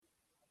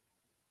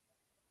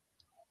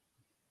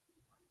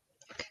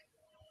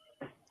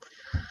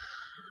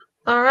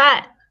All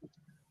right.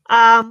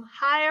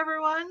 Hi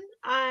everyone.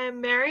 I'm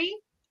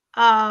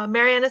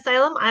Mariana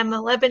Salem. I'm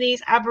a Lebanese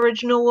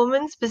Aboriginal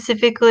woman,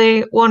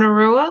 specifically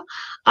Wonnarua.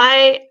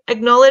 I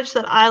acknowledge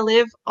that I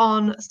live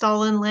on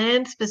stolen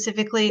land,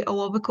 specifically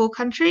Awabakal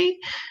country,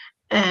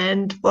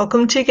 and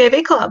welcome to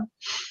GB Club.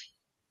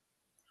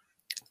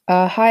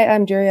 Hi,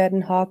 I'm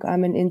Juriaden Haq.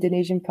 I'm an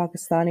Indonesian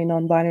Pakistani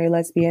non-binary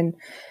lesbian,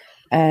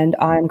 and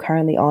I'm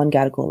currently on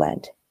Gadigal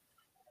land.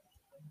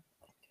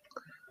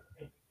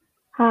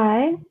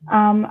 Hi,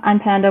 I'm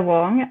Panda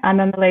Wong. I'm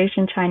a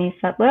Malaysian Chinese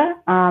settler.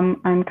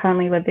 I'm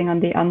currently living on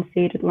the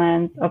unceded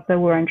lands of the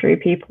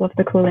Wurundjeri people of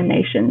the Kulin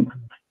Nation.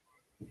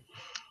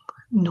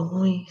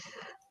 Nice.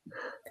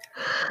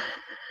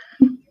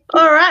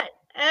 All right,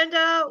 and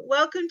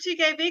welcome to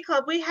GB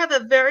Club. We have a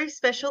very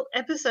special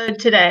episode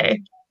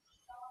today.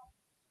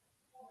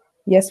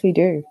 Yes, we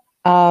do.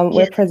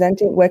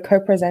 We're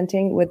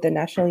co-presenting with the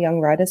National Young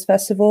Writers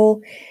Festival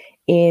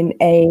in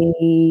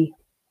a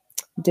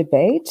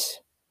debate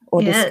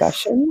or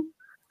discussion.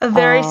 A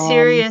very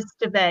serious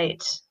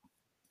debate.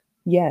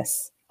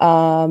 Yes,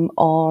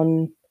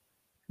 on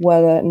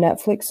whether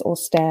Netflix or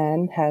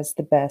Stan has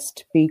the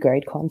best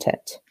B-grade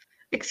content.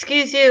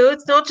 Excuse you,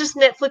 it's not just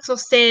Netflix or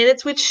Stan,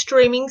 it's which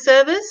streaming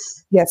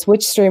service? Yes,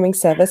 which streaming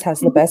service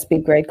has the best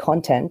B-grade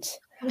content?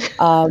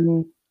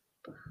 And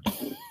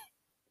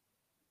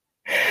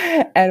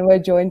we're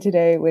joined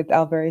today with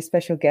our very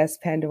special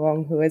guest, Panda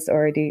Wong, who has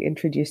already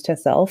introduced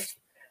herself.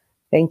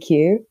 Thank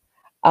you.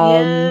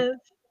 Yes.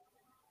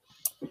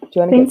 Do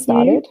you want to get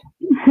started?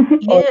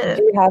 Or Yeah.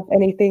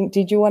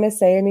 did you want to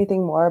say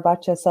anything more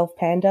about yourself,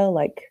 Panda?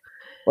 Like,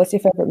 what's your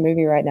favorite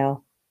movie right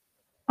now?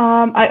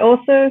 I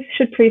also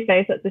should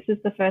preface that this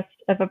is the first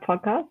ever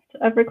podcast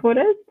I've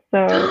recorded.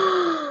 So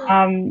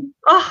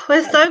oh,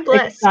 we're so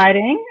blessed.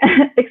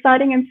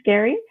 Exciting and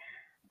scary.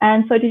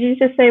 And so did you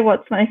just say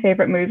what's my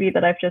favorite movie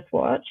that I've just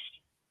watched?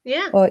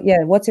 Yeah. Well,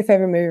 yeah, what's your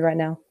favorite movie right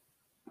now?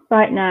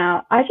 Right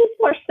now, I just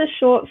watched the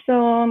short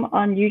film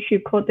on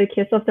YouTube called The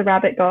Kiss of the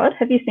Rabbit God.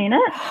 Have you seen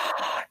it?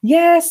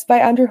 Yes, by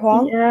Andrew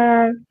Huang.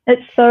 Yeah,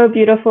 it's so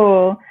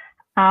beautiful.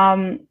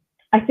 I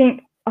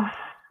think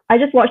I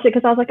just watched it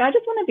because I was like, I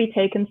just want to be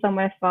taken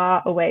somewhere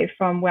far away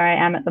from where I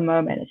am at the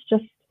moment.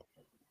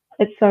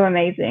 It's so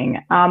amazing.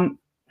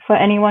 For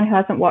anyone who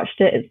hasn't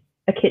watched it,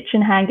 a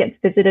kitchen hand gets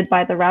visited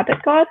by the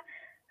rabbit god,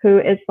 who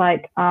is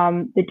like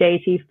the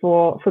deity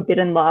for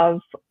forbidden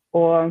love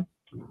or,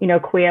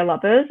 queer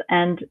lovers.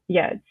 And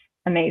yeah, it's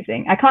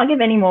amazing. I can't give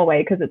any more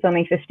away because it's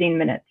only 15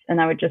 minutes and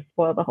I would just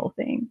spoil the whole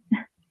thing.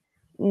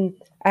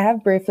 I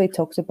have briefly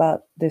talked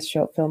about this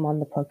short film on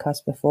the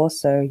podcast before.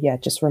 So yeah,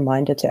 just a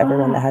reminder to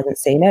everyone that hasn't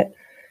seen it,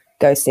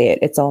 go see it.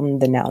 It's on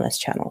the Nowness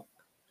channel.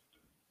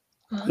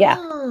 Yeah.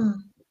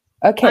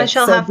 Okay. I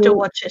shall have to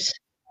watch it.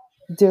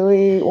 Do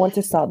we want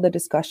to start the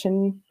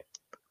discussion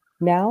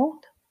now?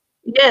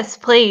 Yes,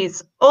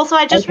 please. Also,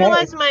 I just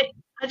realized in my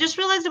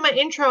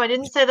intro I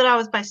didn't say that I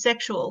was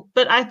bisexual,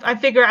 but I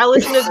figure our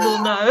listeners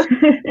will know.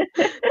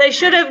 They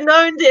should have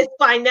known this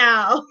by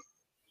now.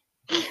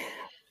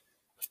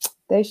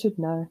 They should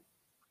know.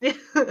 But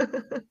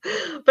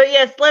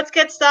yes, let's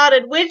get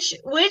started. Which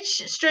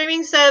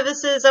streaming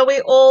services are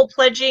we all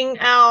pledging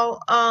our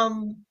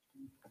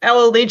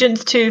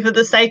allegiance to for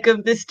the sake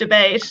of this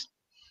debate?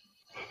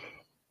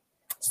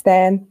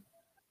 Stan.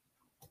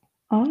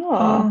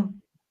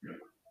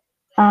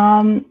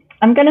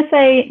 I'm gonna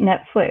say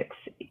Netflix,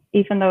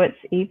 even though it's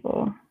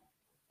evil.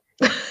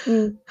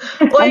 Well,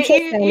 I'm sure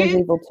Stan is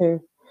evil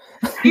too.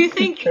 You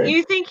think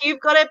you've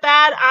got it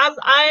bad?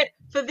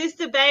 For this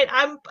debate,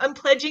 I'm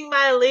pledging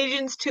my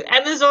allegiance to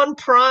Amazon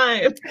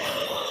Prime.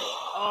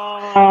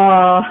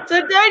 So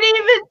don't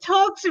even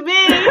talk to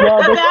me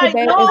about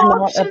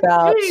your options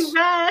doing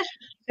that.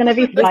 It's gonna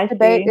be this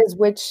debate is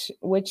which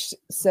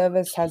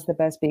service has the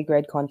best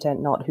B-grade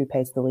content, not who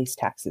pays the least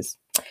taxes.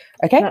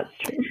 Okay. That's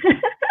true.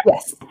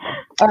 Yes.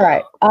 All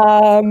right.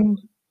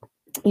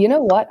 You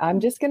know what? I'm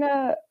just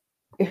gonna.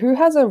 Who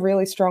has a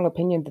really strong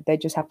opinion that they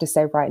just have to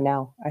say right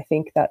now? I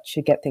think that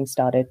should get things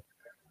started.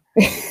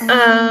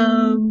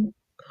 I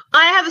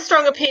have a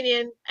strong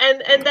opinion,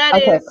 and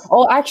that is.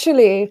 Oh,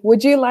 actually,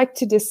 would you like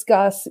to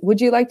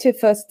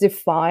first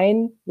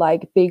define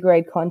like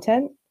B-grade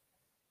content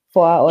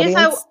for our audience?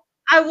 Yes,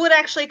 I would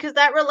actually, because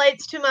that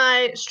relates to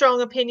my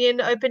strong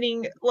opinion,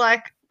 opening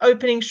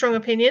strong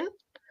opinion.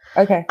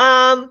 Okay.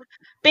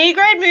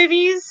 B-grade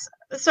movies.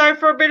 So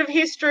for a bit of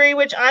history,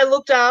 which I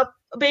looked up,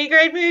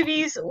 B-grade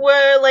movies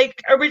were like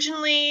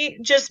originally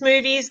just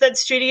movies that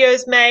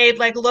studios made,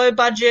 like low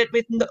budget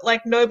with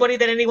like nobody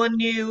that anyone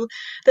knew,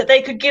 that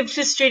they could give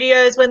to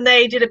studios when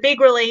they did a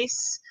big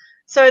release,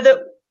 so that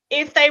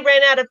if they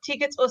ran out of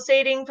tickets or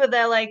seating for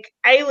their like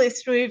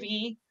A-list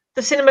movie,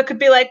 the cinema could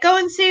be like, go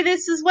and see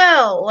this as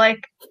well,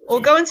 like, or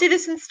go and see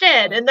this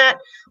instead, and that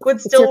would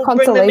still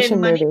bring them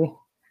in money. Movie.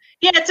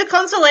 Yeah, it's a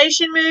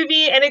consolation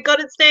movie, and it got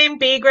its name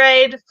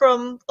B-grade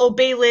or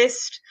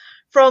B-list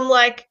from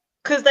like,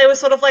 because they were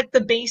sort of like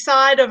the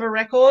B-side of a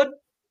record.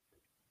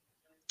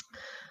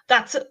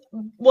 that's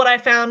what I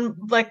found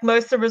like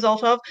most the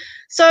result of.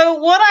 So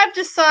what I've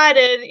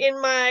decided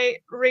in my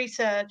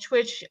research,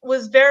 which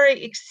was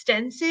very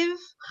extensive, is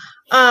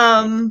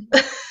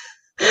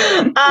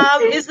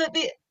that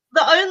the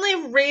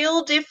only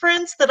real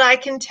difference that I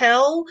can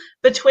tell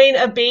between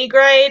a B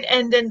grade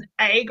and an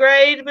A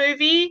grade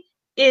movie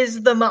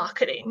is the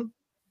marketing.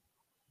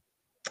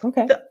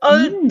 Okay.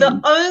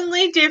 The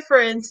only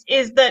difference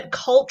is that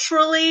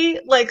culturally,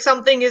 like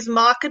something is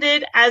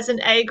marketed as an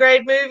A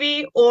grade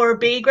movie or a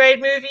B grade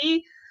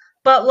movie,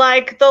 but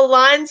like the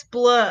lines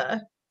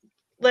blur.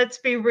 Let's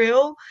be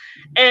real.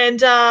 And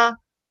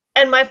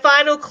my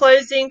final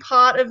closing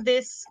part of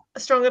this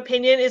strong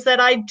opinion is that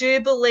I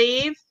do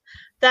believe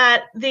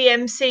that the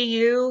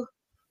MCU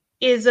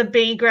is a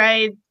B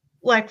grade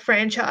like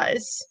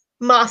franchise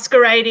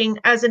masquerading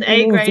as an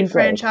A grade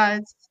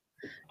franchise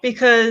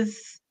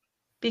because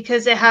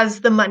it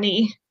has the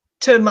money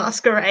to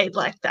masquerade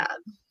like that.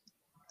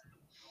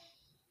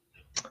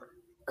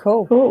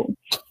 Cool.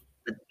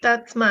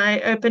 That's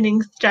my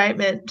opening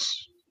statement.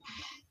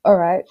 All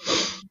right.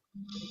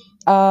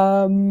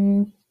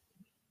 Panda,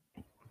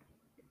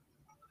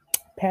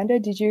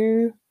 did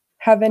you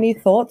have any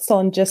thoughts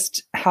on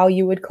just how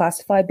you would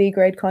classify B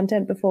grade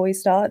content before we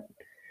start?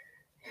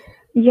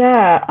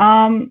 Yeah.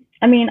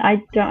 I mean,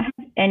 I don't have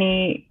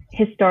any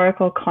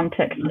historical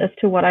context as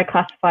to what I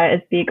classify as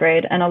B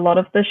grade, and a lot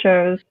of the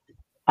shows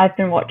I've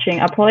been watching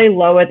are probably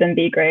lower than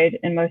B grade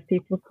in most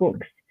people's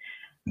books.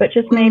 But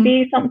just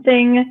maybe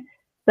something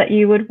that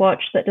you would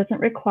watch that doesn't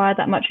require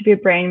that much of your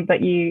brain,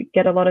 but you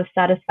get a lot of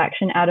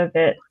satisfaction out of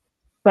it,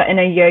 but in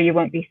a year you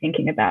won't be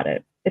thinking about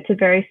it. It's a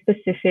very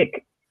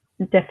specific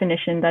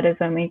definition that is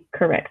only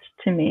correct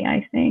to me,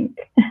 I think.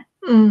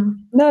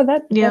 No,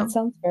 that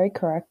sounds very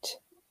correct.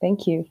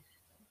 Thank you.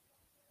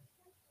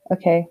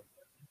 Okay.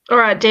 All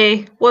right,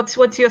 Dee. What's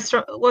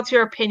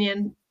your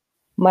opinion?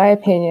 My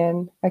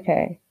opinion.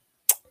 Okay.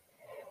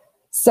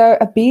 So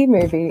a B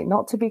movie,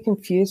 not to be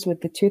confused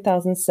with the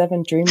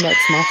 2007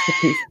 DreamWorks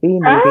masterpiece B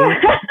movie,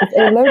 is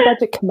a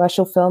low-budget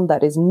commercial film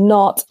that is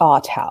not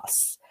art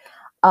house.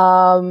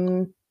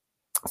 So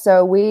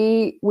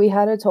we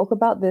had a talk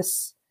about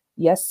this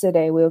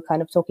yesterday. We were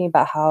kind of talking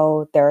about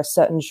how there are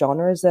certain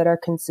genres that are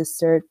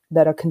considered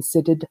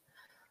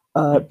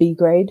B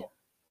grade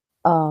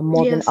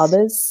more than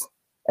others,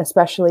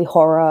 especially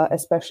horror,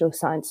 especially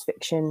science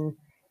fiction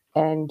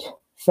and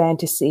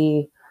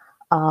fantasy.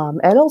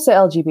 And also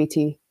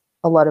LGBT,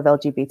 a lot of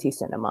LGBT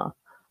cinema,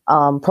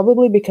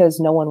 probably because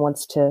no one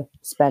wants to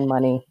spend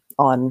money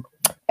on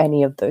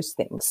any of those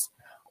things.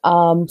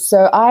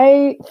 So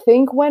I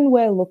think when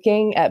we're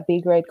looking at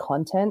B grade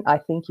content, I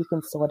think you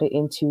can sort it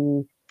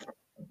into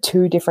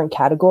two different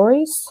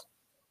categories.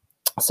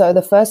 So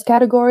the first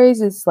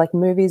categories is like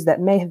movies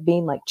that may have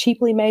been like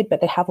cheaply made,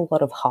 but they have a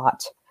lot of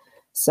heart.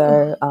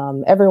 So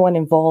everyone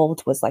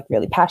involved was like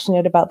really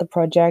passionate about the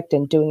project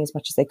and doing as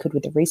much as they could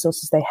with the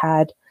resources they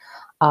had.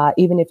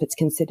 Even if it's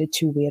considered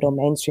too weird or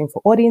mainstream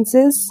for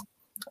audiences.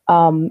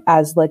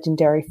 As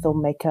legendary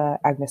filmmaker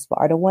Agnes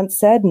Varda once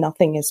said,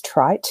 nothing is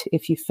trite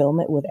if you film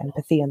it with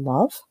empathy and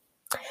love.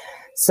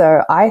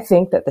 So I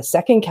think that the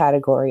second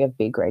category of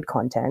B-grade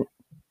content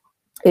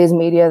is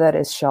media that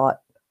is shot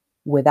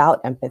without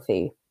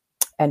empathy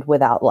and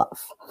without love.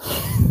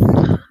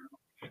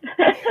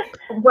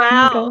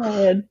 Wow. Oh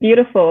God,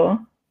 beautiful.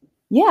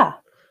 Yeah.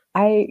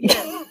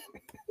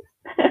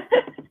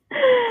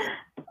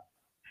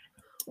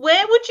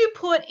 Where would you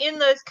put in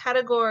those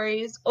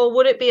categories, or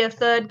would it be a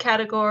third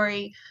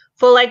category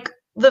for like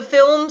the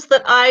films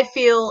that I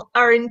feel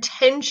are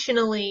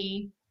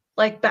intentionally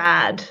like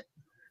bad?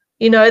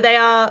 You know, they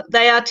are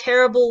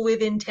terrible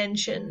with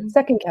intention.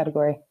 Second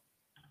category.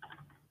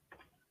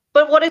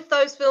 But what if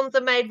those films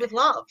are made with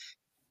love?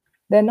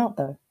 They're not,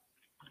 though.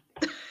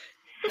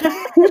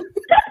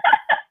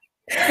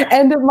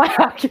 End of my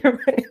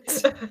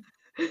argument.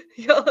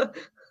 You're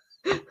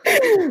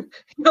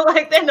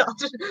like, they're not.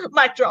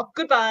 Mic drop.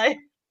 Goodbye.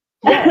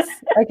 Yes.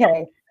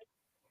 Okay.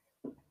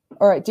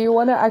 All right. Do you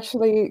want to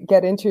actually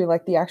get into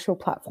like the actual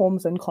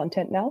platforms and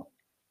content now?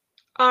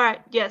 All right.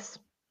 Yes.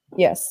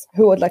 Yes.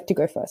 Who would like to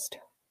go first?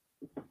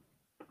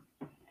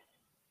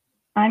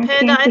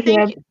 Panda, I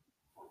think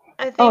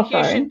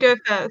you should go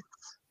first.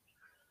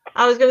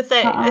 I was going to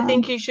say, I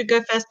think you should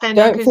go first,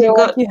 Panda. Don't feel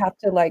like you have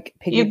to like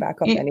piggyback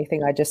on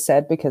anything I just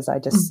said, because I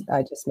just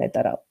made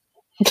that up.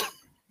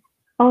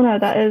 Oh no,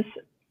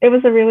 it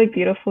was a really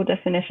beautiful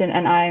definition,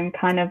 and I'm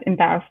kind of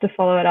embarrassed to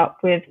follow it up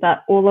with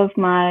that all of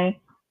my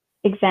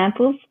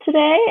examples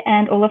today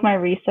and all of my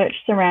research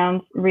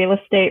surrounds real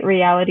estate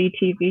reality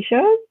TV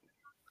shows.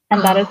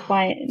 And that is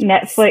why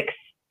Netflix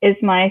is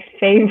my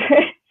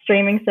favorite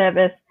streaming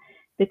service,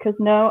 because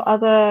no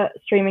other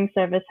streaming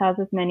service has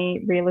as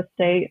many real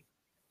estate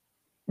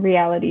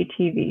reality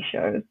TV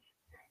shows.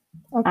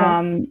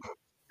 Okay.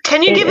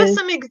 Can you give us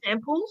some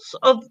examples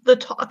of the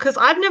top? Because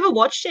I've never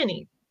watched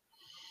any.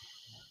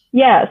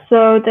 Yeah,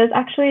 so there's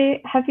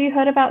actually, have you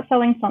heard about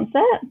Selling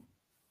Sunset?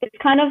 It's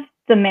kind of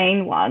the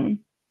main one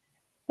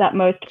that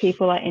most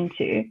people are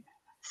into.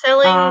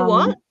 Selling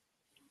what?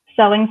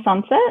 Selling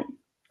Sunset.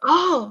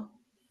 Oh,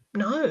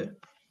 no.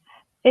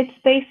 It's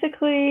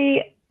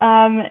basically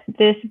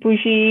this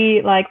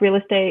bougie like real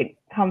estate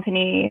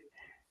company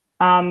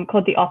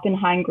called the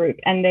Oppenheim Group,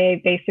 and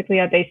they basically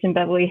are based in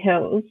Beverly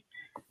Hills,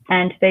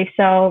 and they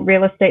sell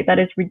real estate that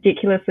is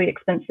ridiculously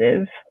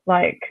expensive.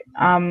 Like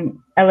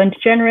Ellen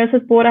DeGeneres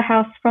has bought a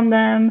house from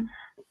them,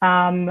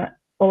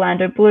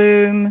 Orlando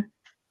Bloom.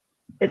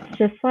 It's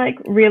just like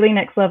really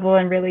next level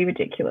and really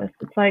ridiculous.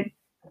 It's like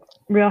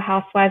Real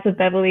Housewives of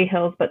Beverly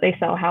Hills, but they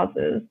sell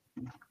houses.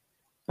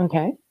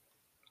 Okay.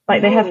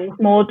 Like they have Ooh.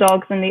 small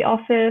dogs in the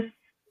office.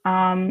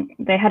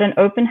 They had an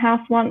open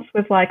house once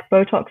with like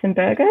Botox and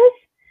burgers,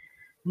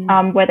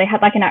 where they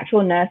had like an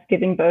actual nurse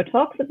giving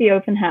Botox at the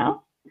open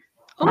house.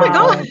 Oh my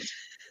God.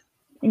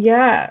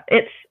 Yeah,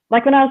 it's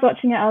like when I was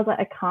watching it, I was like,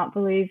 I can't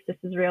believe this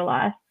is real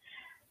life.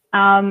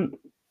 And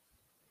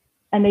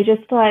they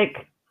just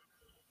like,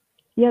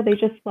 yeah, they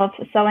just love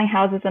selling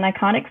houses, and I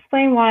can't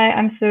explain why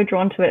I'm so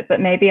drawn to it,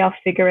 but maybe I'll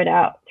figure it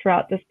out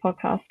throughout this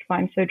podcast why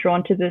I'm so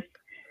drawn to this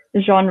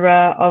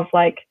genre of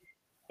like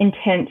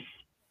intense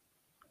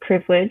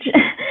privilege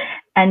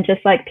and just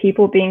like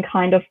people being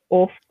kind of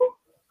awful.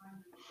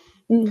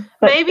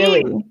 But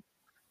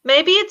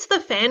maybe it's the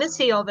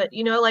fantasy of it,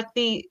 you know, like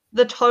the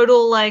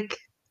total like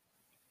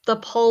the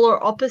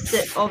polar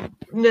opposite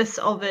ofness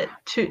of it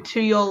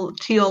to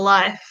your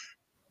life.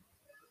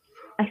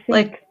 I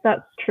think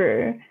that's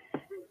true.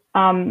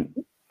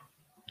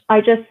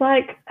 I just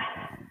like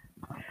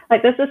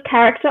there's this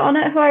character on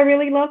it who I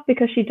really love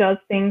because she does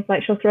things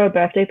like she'll throw a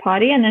birthday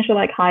party and then she'll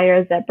like hire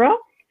a zebra,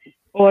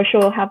 or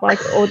she'll have like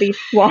all these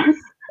swans,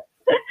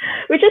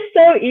 which is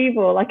so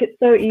evil. Like it's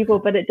so evil,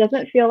 but it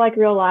doesn't feel like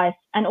real life.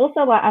 And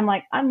also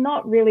like I'm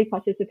not really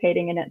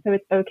participating in it, so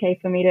it's okay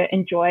for me to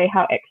enjoy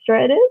how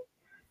extra it is.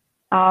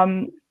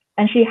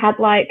 And she had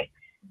like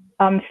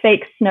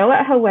fake snow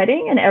at her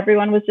wedding, and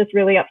everyone was just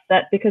really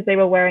upset because they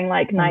were wearing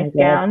like nice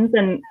gowns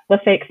and the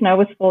fake snow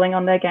was falling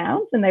on their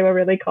gowns and they were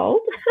really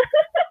cold.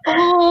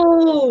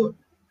 Oh,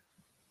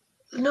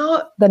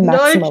 no. The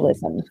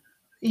maximalism. No,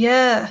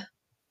 yeah,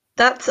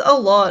 that's a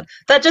lot.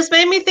 That just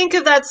made me think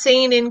of that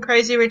scene in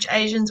Crazy Rich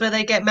Asians where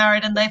they get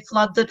married and they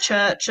flood the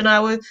church, and I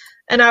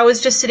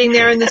was just sitting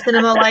there in the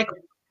cinema like,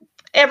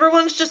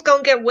 everyone's just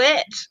gonna get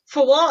wet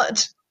for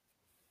what?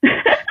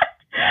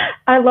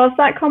 I love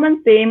that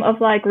common theme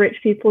of like rich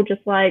people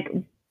just like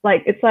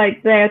it's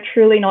like they're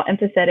truly not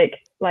empathetic.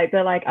 Like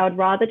they're like, I would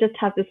rather just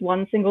have this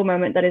one single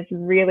moment that is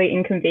really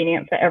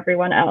inconvenient for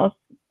everyone else,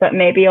 but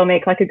maybe I'll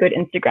make like a good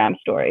Instagram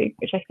story,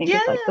 which I think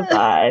is like the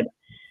vibe.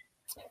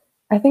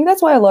 I think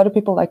that's why a lot of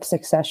people like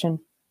Succession,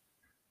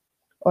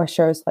 or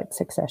shows like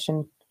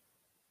Succession,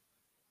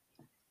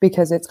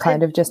 because it's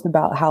kind of just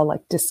about how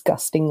like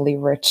disgustingly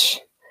rich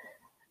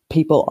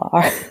people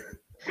are.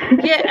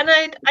 Yeah, and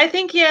I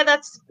think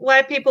that's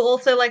why people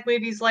also like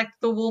movies like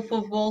The Wolf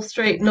of Wall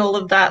Street and all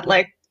of that.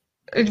 Like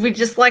we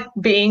just like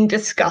being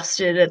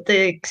disgusted at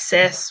the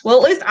excess. Well,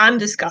 at least I'm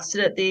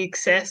disgusted at the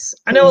excess.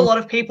 I know a lot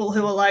of people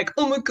who are like,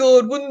 "Oh my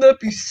God, wouldn't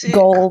that be sick?"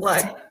 Goals.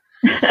 Like,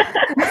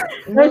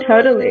 no,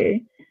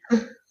 totally.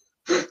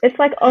 It's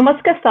like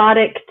almost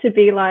cathartic to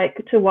be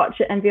like to watch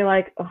it and be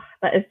like, oh,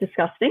 that is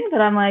disgusting. But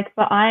I'm like,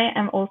 but I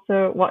am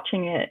also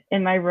watching it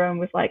in my room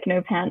with like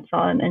no pants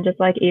on and just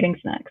like eating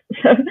snacks.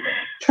 So.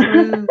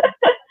 True.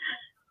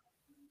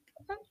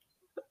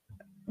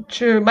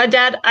 True. My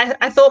dad,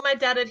 I thought my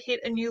dad had hit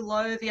a new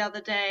low the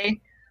other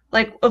day,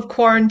 like of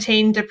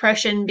quarantine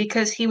depression,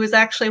 because he was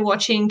actually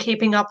watching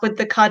Keeping Up with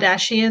the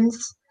Kardashians.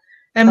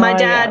 And my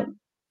dad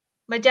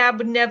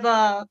would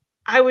never,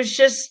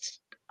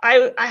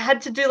 I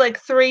had to do like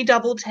 3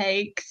 double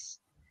takes.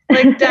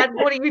 Like, Dad,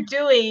 what are you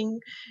doing?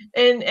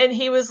 And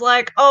he was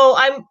like, "Oh,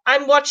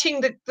 I'm watching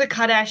the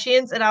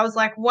Kardashians." And I was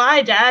like,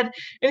 "Why, Dad?"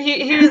 And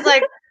he was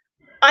like,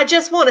 "I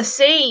just want to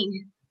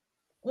see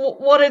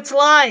what it's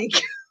like."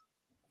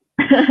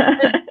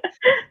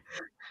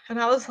 And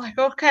I was like,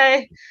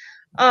 okay.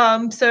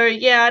 So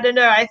yeah, I don't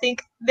know. I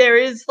think there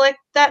is like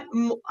that,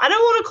 I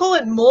don't want to call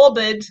it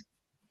morbid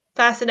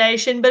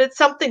fascination, but it's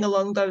something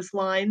along those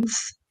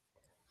lines.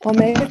 Or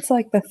maybe it's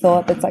like the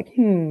thought that's like,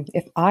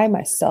 if I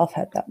myself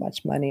had that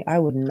much money, I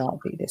would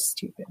not be this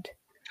stupid.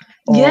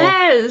 Or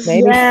yes.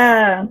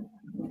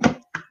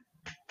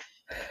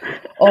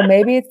 Or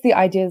maybe it's the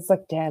idea, it's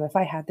like, damn, if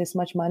I had this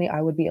much money,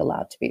 I would be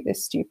allowed to be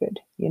this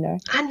stupid, you know?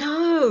 I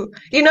know.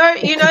 You know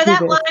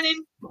that line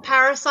in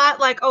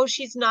Parasite, like, oh,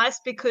 she's nice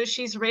because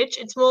she's rich.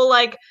 It's more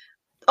like,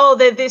 oh,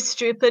 they're this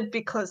stupid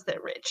because they're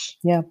rich.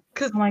 Yeah.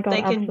 Oh my God,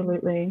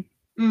 absolutely.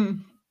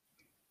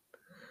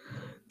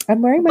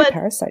 I'm wearing my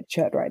Parasite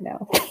shirt right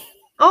now.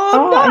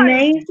 Oh,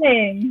 nice.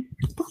 Amazing.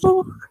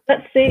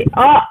 Let's see.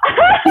 Oh,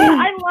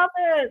 I love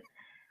it.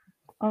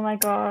 Oh my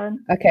God.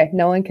 Okay,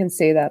 no one can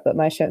see that, but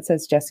my shirt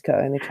says Jessica,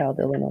 only child,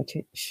 Illinois,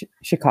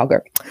 Chicago.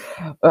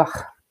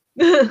 Ugh.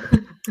 The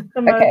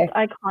most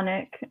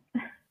iconic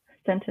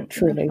sentence.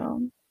 Truly.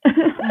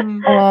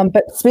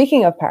 But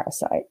speaking of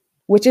Parasite,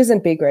 which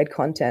isn't B grade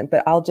content,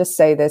 but I'll just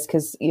say this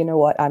because you know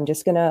what? I'm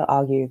just gonna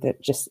argue that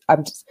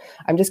I'm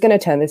just gonna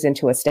turn this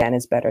into a Stan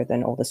is better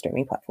than all the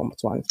streaming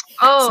platforms ones.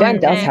 Oh, Stan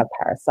does okay. have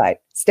Parasite.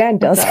 Stan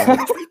does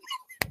have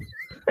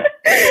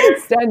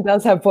Stan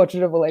does have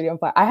Portrait of a Lady on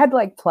Fire. I had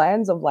like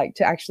plans of like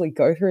to actually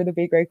go through the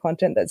B grade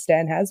content that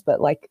Stan has, but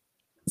like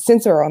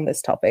since we're on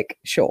this topic,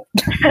 sure.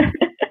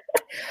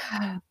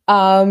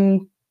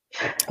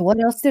 What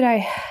else did I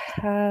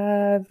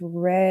have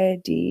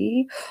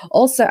ready?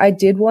 Also, I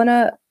did want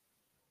to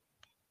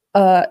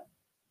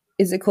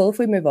is it cool if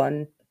we move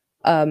on?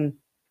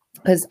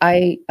 Because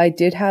I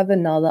did have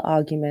another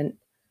argument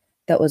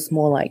that was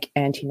more like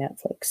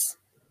anti-Netflix,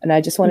 and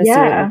I just want to see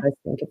what you guys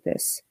think of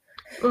this.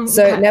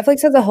 So Okay.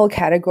 Netflix has a whole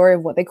category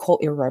of what they call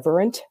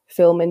irreverent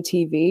film and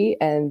TV,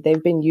 and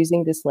they've been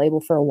using this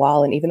label for a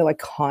while. And even though I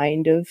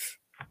kind of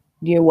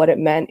knew what it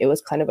meant, it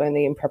was kind of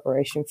only in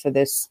preparation for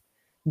this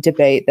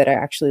debate that I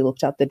actually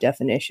looked up the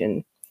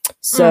definition.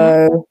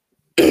 So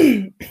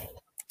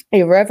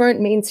irreverent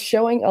means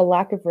showing a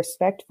lack of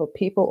respect for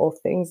people or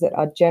things that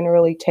are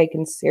generally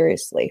taken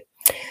seriously.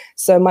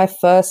 So my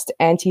first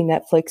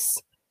anti-Netflix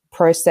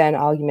pro-Stan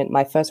argument,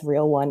 my first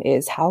real one,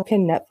 is how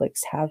can Netflix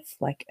have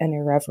like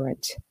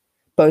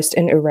boast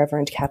an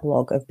irreverent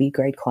catalog of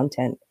B-grade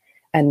content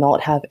and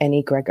not have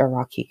any Greg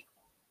Araki?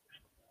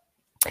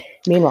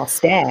 Meanwhile,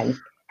 Stan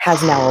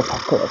has Now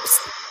Apocalypse.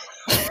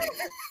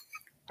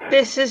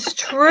 This is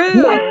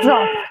true.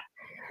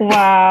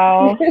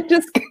 Wow.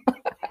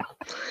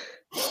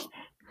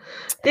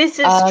 This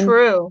is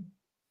true.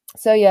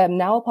 So yeah,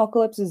 Now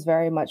Apocalypse is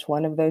very much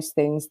one of those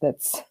things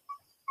that's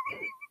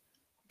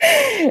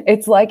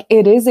it's like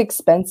it is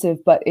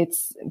expensive, but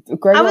it's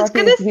Greg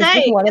Araki is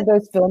just one of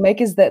those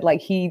filmmakers that like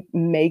he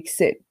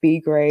makes it B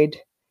grade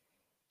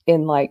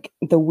in like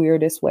the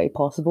weirdest way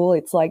possible.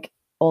 It's like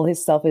all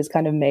his stuff is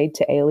kind of made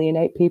to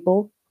alienate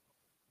people.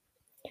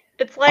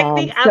 It's like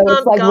the so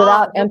it's like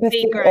without avant-garde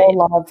empathy B-grade. or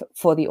love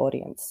for the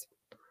audience.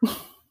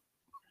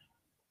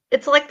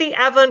 It's like the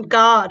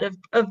avant-garde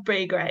of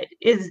B grade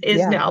is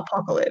Now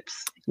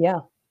Apocalypse. Yeah.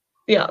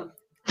 Yeah.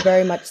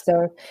 Very much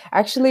so.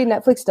 Actually,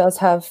 Netflix does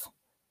have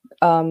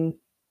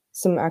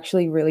some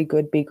actually really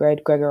good B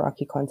grade Greg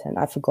Araki content.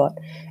 I forgot.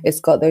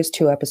 It's got those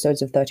 2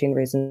 episodes of 13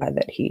 Reasons Why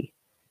that he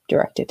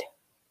directed.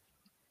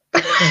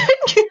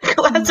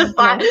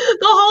 Classify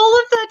the whole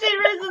of 13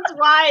 Reasons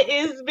Why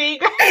is B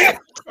grade.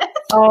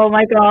 Oh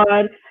my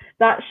god,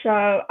 that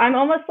show! I'm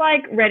almost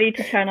like ready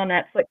to turn on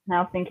Netflix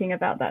now, thinking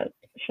about that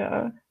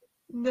show.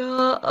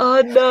 No,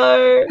 oh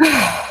no.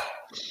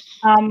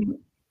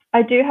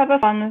 I do have a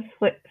fun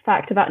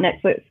fact about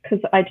Netflix because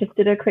I just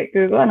did a quick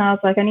Google and I was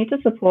like, I need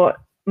to support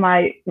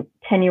my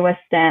tenuous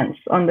stance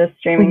on this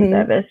streaming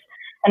service.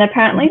 And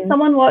apparently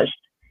someone watched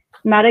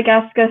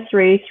Madagascar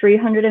 3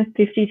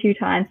 352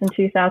 times in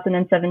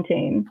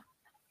 2017.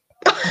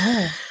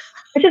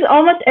 Which is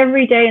almost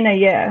every day in a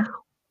year.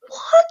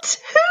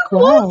 What? Who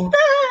was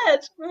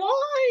that?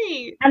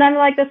 Why? And I'm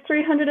like, there's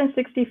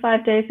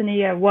 365 days in a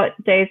year.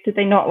 What days did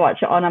they not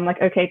watch it on? I'm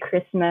like, okay,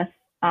 Christmas,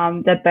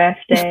 their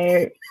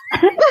birthday.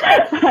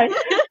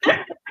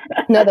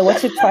 No, they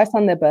watch it twice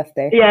on their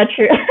birthday. Yeah,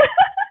 true.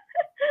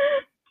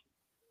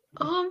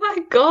 Oh my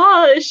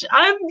gosh.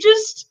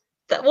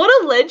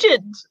 What a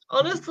legend.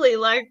 Honestly,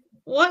 like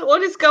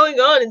what is going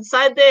on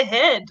inside their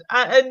head?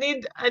 I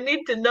need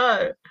to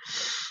know.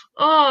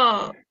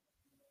 Oh,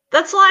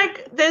 that's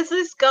like there's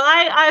this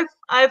guy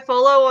I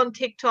follow on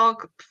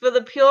TikTok for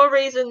the pure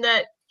reason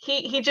that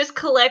he just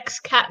collects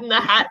Cat in the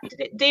Hat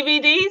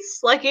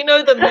DVDs, like the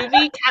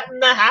movie Cat in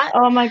the Hat.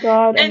 Oh my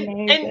god,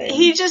 amazing. And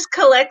he just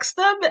collects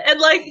them, and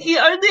like he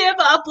only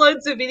ever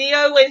uploads a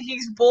video when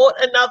he's bought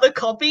another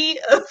copy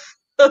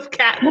of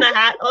Cat in the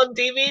Hat on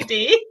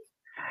DVD.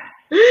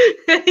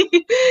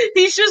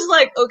 He's just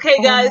like,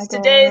 okay guys,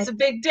 today is a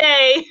big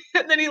day,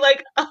 and then he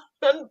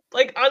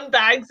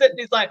unbags it and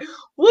he's like,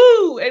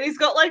 woo, and he's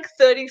got like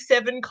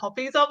 37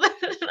 copies of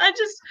it. And I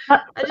just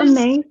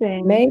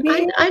amazing. Maybe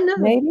I know.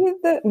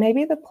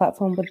 Maybe the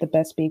platform with the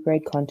best B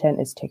grade content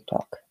is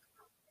TikTok.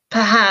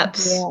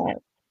 Perhaps.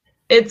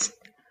 Yeah.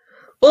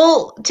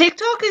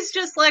 TikTok is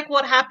just like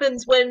what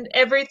happens when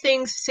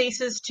everything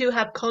ceases to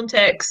have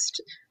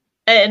context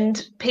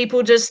and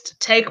people just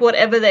take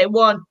whatever they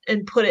want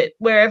and put it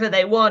wherever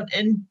they want.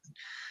 And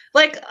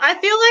like, I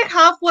feel like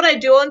half what I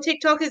do on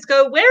TikTok is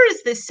go, where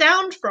is this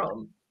sound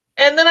from?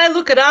 And then I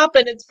look it up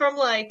and it's from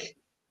like,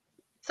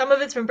 some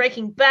of it's from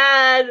Breaking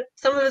Bad,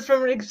 some of it's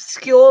from an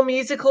obscure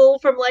musical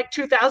from like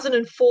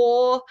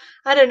 2004.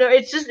 I don't know.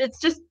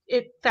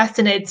 It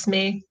fascinates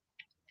me.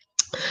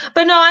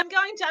 But no,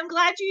 I'm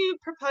glad you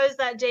proposed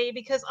that, Dee,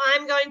 because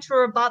I'm going to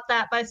rebut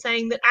that by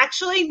saying that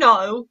actually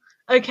no,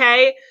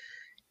 okay?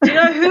 Do you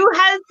know who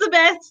has the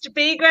best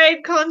B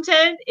grade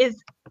content?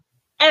 Is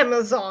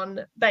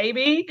Amazon,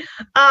 baby.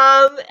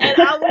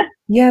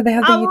 Yeah, they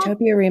have the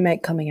Utopia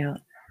remake coming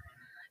out.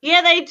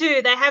 Yeah, they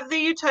do. They have the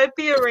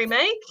Utopia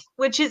remake,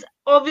 which is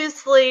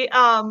obviously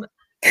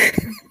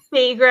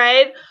B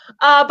grade.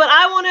 But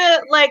I want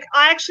to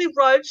I actually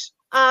wrote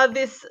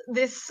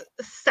this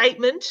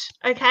statement,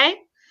 okay?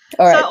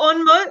 All So right.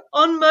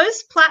 on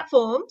most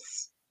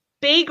platforms,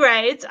 B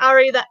grades are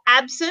either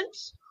absent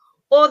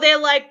or they're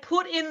like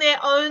put in their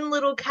own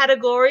little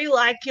category,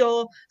 like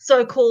your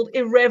so-called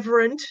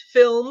irreverent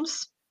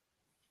films.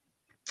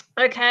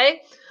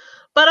 Okay,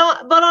 but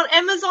on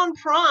Amazon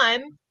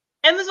Prime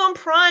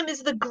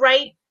is the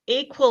great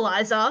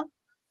equalizer,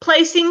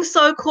 placing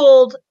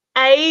so-called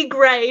A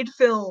grade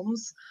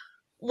films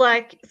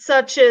like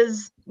such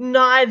as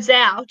Knives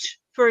Out,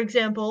 for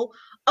example,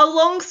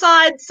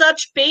 alongside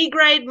such B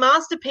grade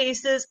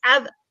masterpieces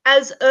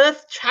as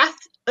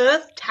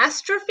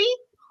Earth-tastrophe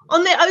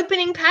on their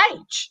opening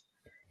page.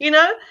 You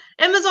know,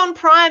 Amazon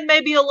Prime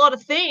may be a lot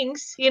of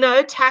things, you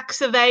know, tax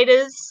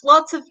evaders,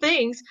 lots of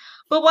things.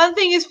 But one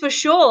thing is for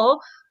sure,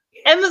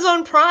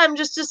 Amazon Prime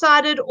just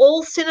decided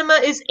all cinema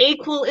is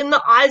equal in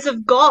the eyes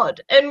of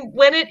God. And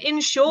when it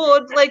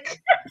ensured,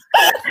 like,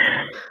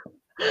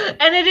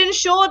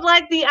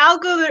 the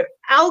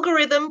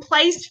algorithm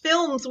placed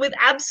films with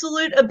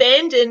absolute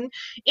abandon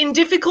in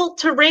difficult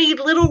to read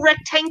little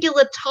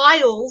rectangular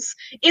tiles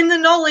in the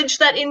knowledge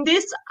that in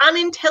this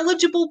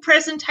unintelligible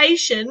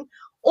presentation,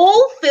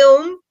 all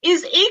film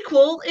is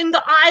equal in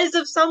the eyes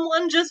of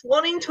someone just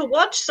wanting to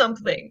watch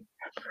something.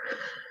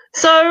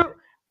 So,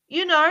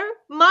 you know,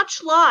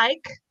 much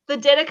like the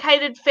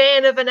dedicated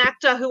fan of an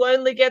actor who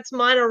only gets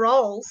minor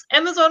roles,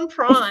 Amazon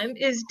Prime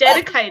is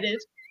dedicated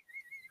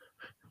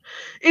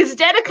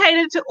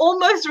to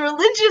almost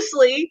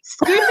religiously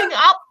scooping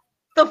up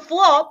the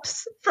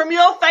flops from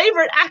your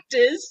favorite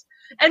actors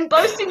and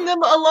boasting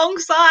them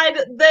alongside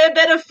their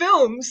better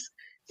films.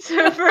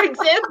 So, for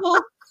example,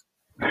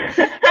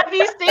 have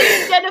you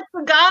seen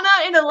Jennifer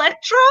Garner in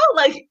Elektra?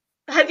 Like,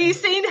 have you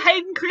seen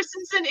Hayden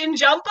Christensen in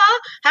Jumper?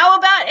 How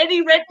about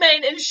Eddie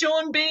Redmayne and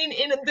Sean Bean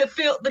in the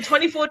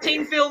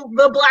 2014 film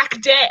The Black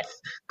Death?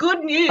 Good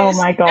news. Oh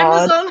my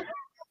God.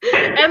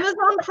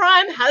 Amazon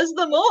Prime has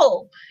them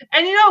all.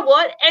 And you know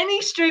what?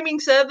 Any streaming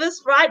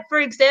service, right, for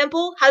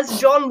example, has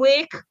John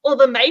Wick or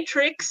The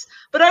Matrix,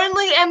 but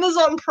only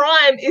Amazon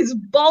Prime is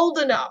bold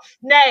enough,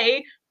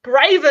 nay,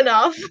 brave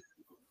enough,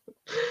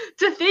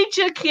 to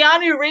feature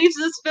Keanu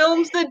Reeves'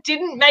 films that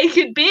didn't make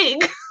it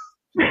big.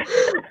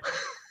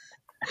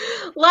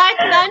 Like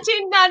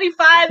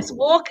 1995's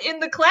Walk in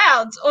the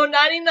Clouds, or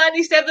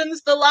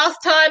 1997's The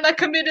Last Time I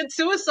Committed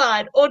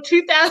Suicide, or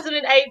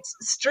 2008's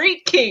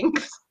Street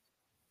Kings.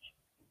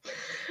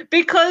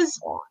 Because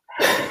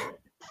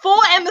for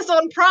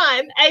Amazon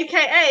Prime,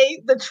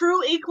 aka the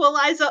true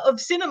equalizer of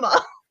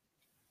cinema,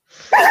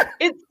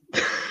 it's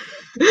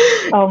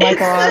Oh my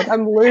God.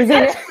 I'm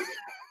losing it.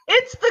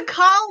 it's the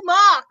Karl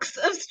Marx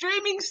of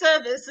streaming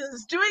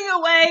services doing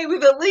away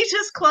with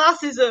elitist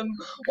classism,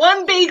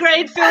 one B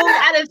grade film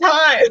at a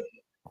time.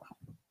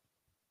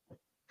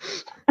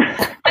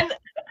 And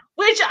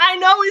which I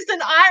know is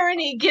an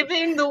irony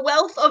given the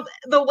wealth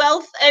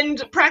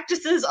and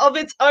practices of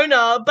its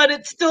owner, but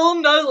it's still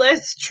no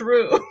less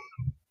true.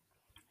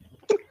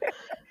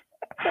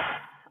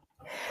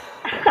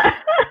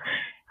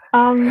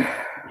 I'm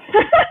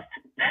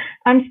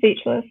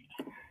speechless.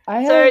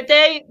 So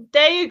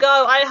there you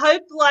go. I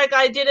hope like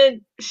I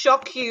didn't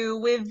shock you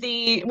with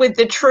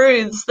the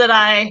truths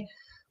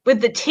with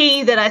the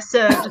tea that I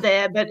served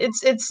there, but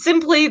it's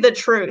simply the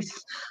truth.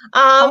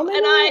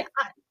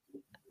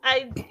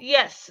 And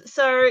yes.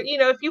 So, you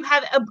know, if you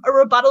have a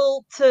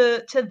rebuttal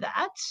to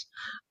that,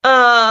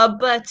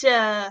 but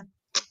I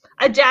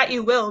doubt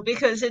you will,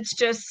 because it's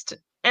just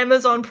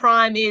Amazon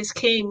Prime is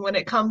king when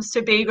it comes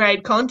to B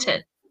grade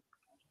content.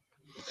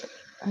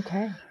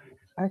 Okay.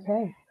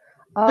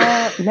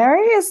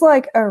 Mary is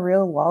like a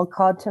real wild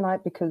card tonight,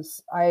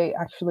 because I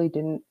actually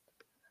didn't.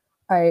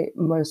 I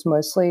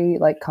mostly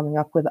like coming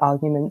up with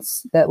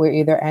arguments that were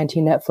either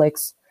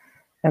anti-Netflix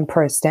and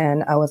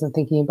pro-Stan. I wasn't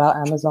thinking about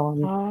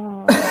Amazon.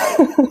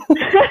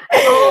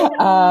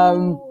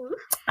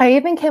 I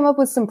even came up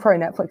with some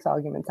pro-Netflix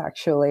arguments,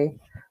 actually.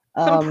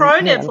 Some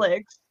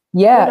pro-Netflix?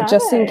 Yeah,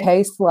 just in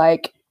case,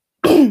 like...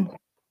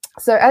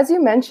 So as you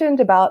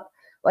mentioned about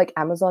like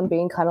Amazon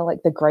being kind of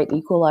like the great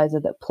equalizer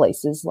that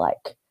places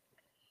like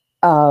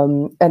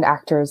an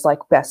actor's like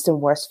best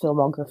and worst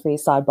filmography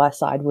side by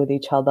side with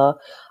each other.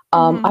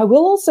 I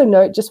will also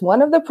note just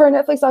one of the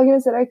pro-Netflix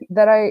arguments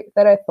that I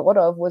thought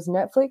of was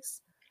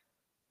Netflix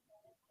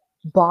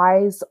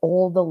buys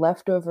all the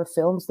leftover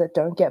films that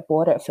don't get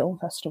bought at film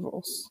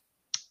festivals,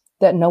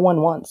 that no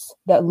one wants,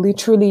 that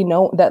literally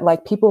that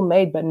like people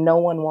made but no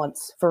one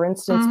wants. For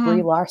instance,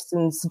 Brie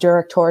Larson's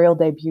directorial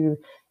debut,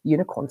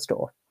 Unicorn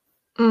Store.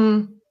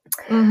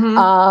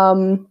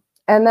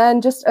 And then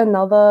just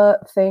another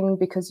thing,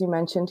 because you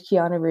mentioned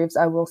Keanu Reeves,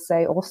 I will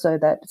say also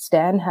that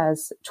Stan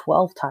has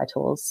 12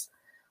 titles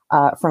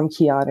from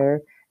Keanu,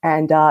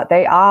 and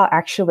they are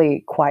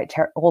actually quite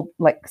terrible,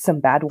 like some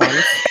bad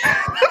ones.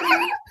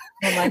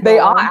 They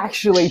are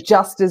actually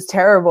just as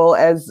terrible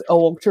as A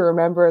Walk to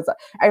Remember.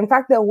 In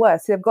fact, they're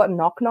worse. They've got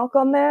Knock Knock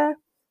on there.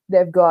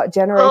 They've got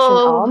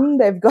Generation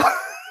They've got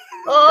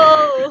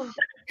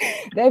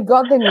they've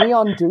got The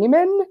Neon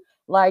Demon.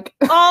 Like,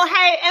 oh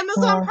hey,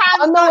 Amazon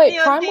Prime. Oh no, wait,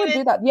 Prime would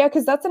do that. Yeah,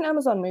 because that's an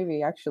Amazon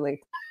movie,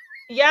 actually.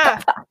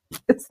 Yeah.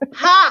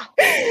 Ha!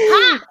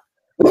 Ha!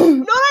 Not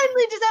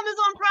only does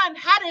Amazon Prime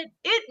had it,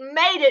 it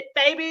made it,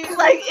 baby.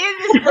 Like,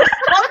 it is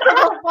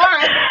responsible for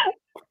it.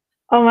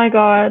 Oh my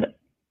god.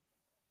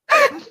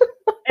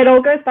 It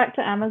all goes back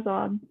to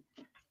Amazon.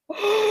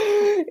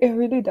 It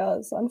really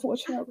does,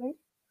 unfortunately.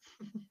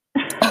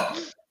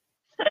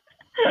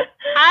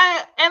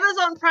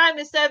 Amazon Prime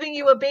is serving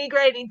you a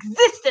B-grade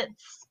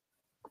existence.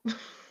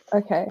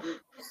 Okay.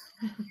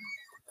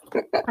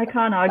 I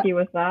can't argue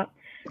with that.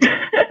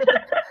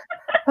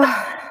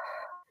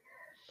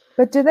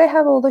 But do they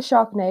have all the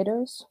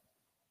Sharknadoes?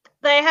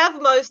 They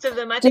have most of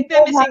them. I think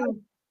they're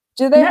missing.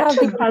 Do they have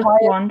the Netflix has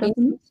entire one, doesn't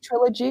Species it?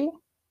 trilogy?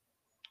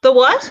 The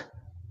what?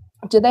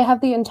 Do they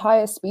have the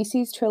entire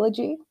Species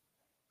trilogy?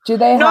 Do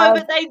they No, have?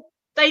 but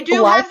they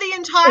do Life have the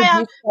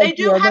entire. produced by They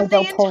do Guillermo have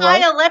the del Toro?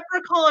 entire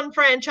Leprechaun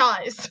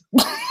franchise.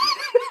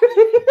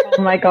 Oh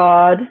my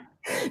god.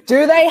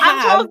 Do they I'm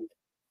have? talking-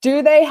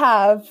 Do they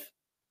have?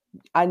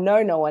 I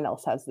know no one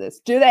else has this.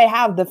 Do they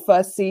have the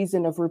first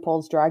season of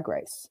RuPaul's Drag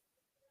Race?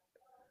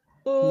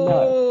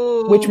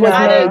 Ooh, Which was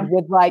No. made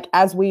with, like,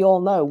 as we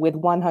all know, with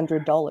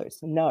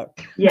 $100. No.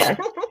 Yes.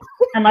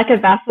 And like a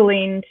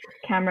Vaseline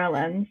camera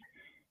lens.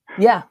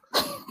 Yeah.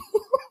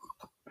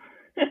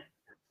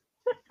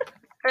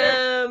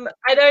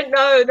 I don't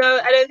know. No,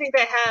 I don't think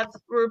they have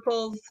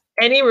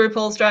any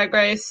RuPaul's Drag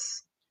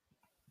Race.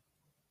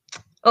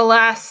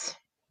 Alas,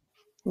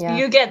 Yeah.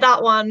 you get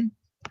that one.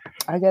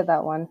 I get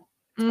that one.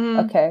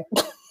 Mhm. Okay.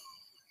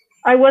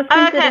 I was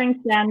Okay.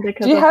 considering Stan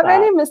because Do you of have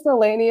that. any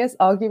miscellaneous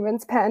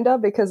arguments, Panda?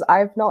 Because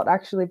I've not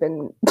actually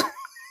been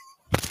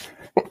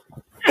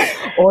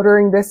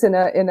ordering this in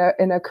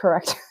a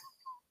correct.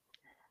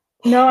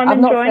 No, I'm I've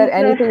not enjoying said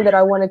anything that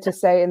I wanted to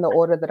say in the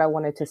order that I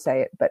wanted to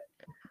say it, but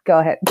go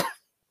ahead.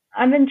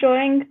 I'm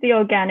enjoying the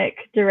organic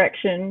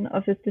direction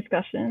of this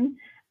discussion.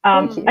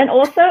 Thank you. And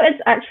also, it's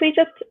actually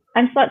just,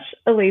 I'm such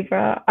a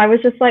Libra. I was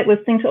just like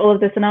listening to all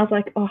of this and I was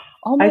like, oh,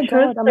 Oh my I chose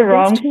god, I'm the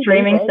wrong against you,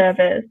 streaming Libras.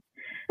 service.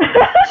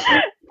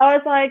 I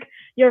was like,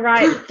 you're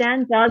right.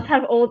 Stan does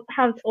have all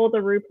the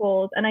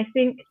RuPauls. And I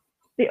think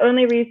the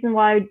only reason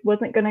why I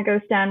wasn't going to go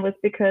Stan was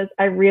because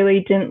I really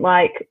didn't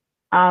like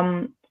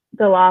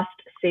the last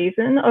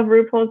season of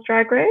RuPaul's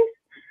Drag Race.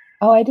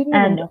 Oh, I didn't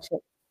even And- watch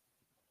it.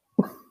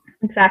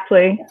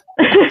 Exactly.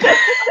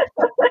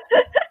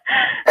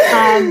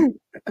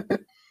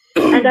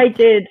 And I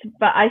did,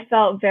 but I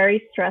felt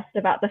very stressed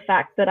about the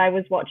fact that I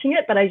was watching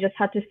it, but I just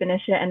had to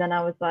finish it. And then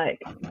I was like,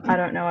 I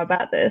don't know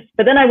about this.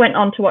 But then I went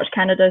on to watch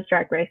Canada's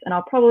Drag Race, and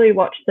I'll probably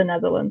watch the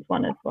Netherlands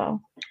one as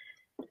well.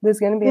 There's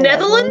going to be a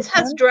Netherlands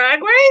has one? Drag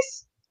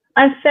Race?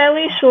 I'm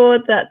fairly sure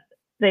that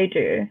they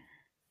do.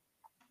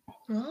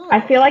 Oh.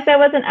 I feel like there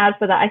was an ad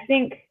for that. I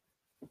think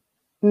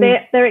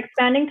Mm. they're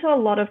expanding to a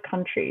lot of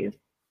countries.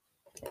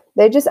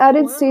 They just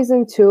added Wow.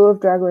 season 2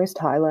 of Drag Race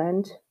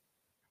Thailand,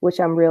 which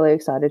I'm really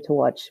excited to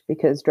watch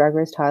because Drag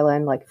Race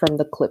Thailand, like from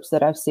the clips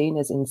that I've seen,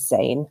 is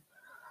insane.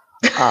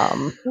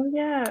 Oh,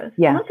 yeah.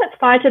 Yeah. Someone sets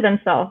fire to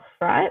themselves,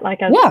 right?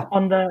 Like as Yeah.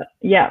 on the,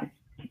 yeah.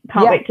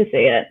 Can't Yeah. wait to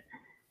see it.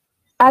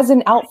 As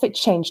an outfit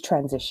change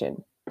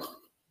transition.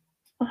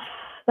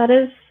 That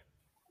is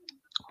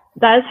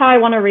how I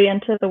want to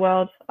re-enter the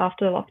world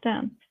after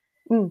lockdown.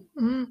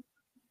 Mm.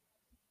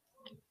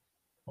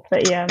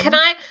 But yeah. Can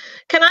I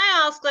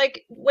ask,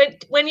 like,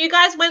 when you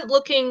guys went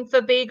looking for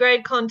B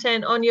grade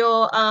content on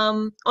your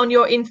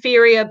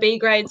inferior B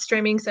grade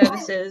streaming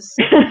services,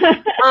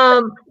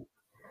 can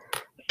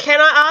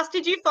I ask,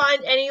 did you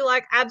find any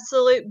like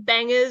absolute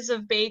bangers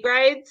of B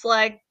grades?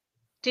 Like,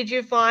 did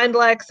you find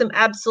like some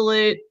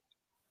absolute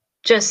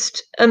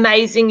just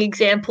amazing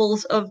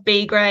examples of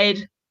B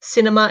grade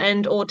cinema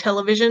and or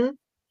television?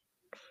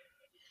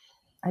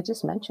 I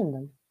just mentioned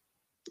them.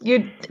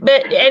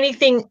 But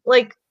anything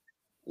like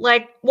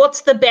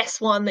what's the best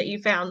one that you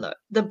found though?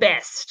 The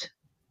best.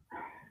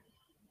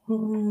 I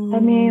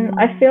mean,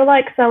 I feel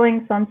like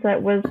Selling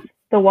Sunset was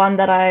the one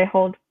that I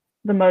hold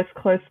the most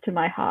close to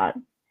my heart.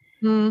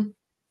 Mm.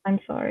 I'm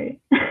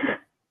sorry.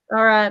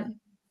 All right.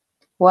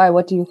 Why?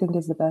 What do you think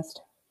is the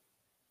best?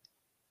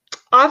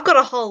 I've got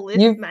a whole list,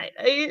 You- mate.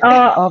 Are you...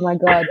 Oh my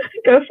god.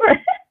 Go for it.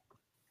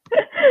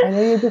 I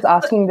know you're just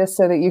asking this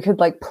so that you could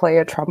like play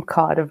a trump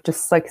card of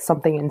just like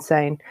something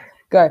insane.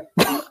 Go.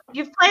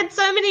 You've played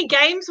so many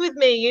games with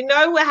me. You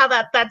know how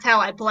that's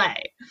how I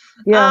play.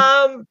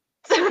 Yeah.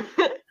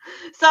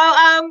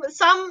 Some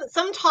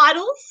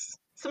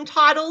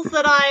titles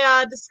that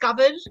I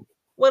discovered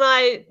when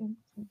I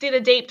did a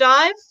deep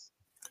dive.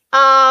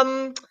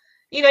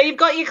 You've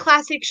got your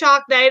classic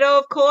Sharknado,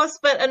 of course,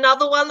 but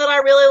another one that I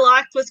really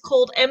liked was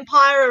called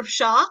Empire of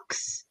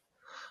Sharks.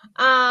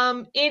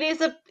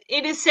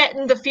 It is set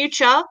in the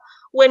future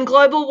when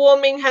global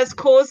warming has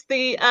caused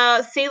the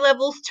sea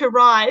levels to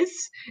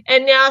rise,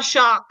 and now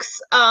sharks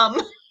Oh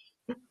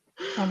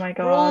my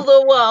rule god.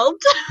 the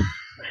world.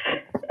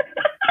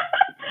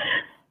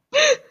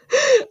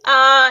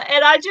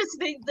 And I just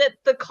think that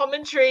the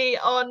commentary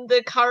on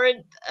the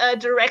current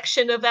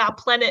direction of our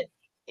planet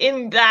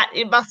in that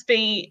it must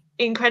be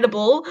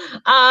incredible.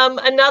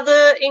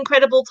 Another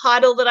incredible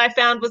title that I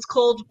found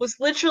was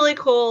literally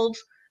called,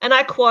 and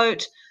I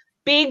quote,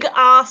 Big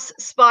Ass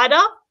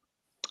Spider,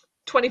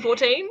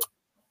 2014.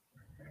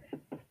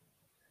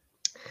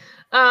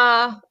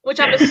 Which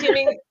I'm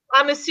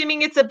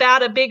assuming it's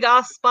about a big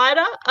ass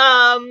spider.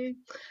 So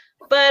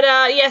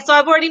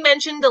I've already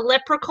mentioned the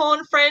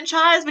Leprechaun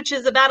franchise, which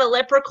is about a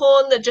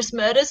leprechaun that just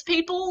murders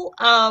people.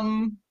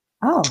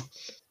 Oh,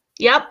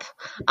 Yep.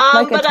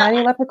 like a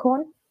tiny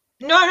leprechaun?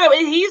 No,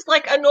 he's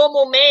like a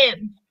normal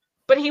man,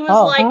 but he was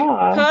Why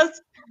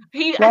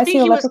is he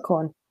a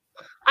leprechaun?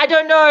 I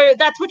don't know.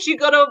 That's what you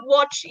gotta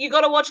watch. You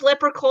gotta watch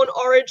Leprechaun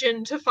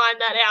Origin to find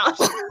that out.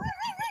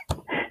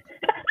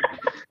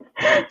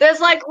 There's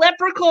like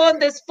Leprechaun.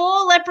 There's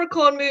 4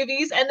 Leprechaun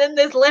movies, and then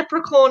there's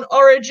Leprechaun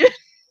Origin.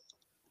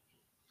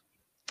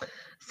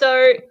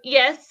 So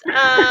yes,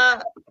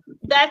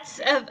 that's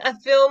a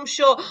film.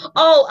 Sure.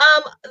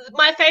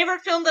 My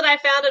favorite film that I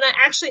found, and I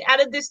actually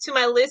added this to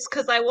my list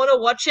because I want to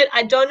watch it.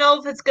 I don't know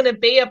if it's going to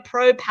be a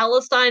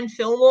pro-Palestine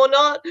film or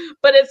not,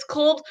 but it's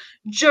called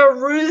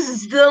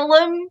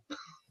Jerusalem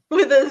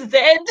with a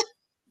Z,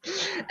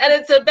 and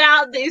it's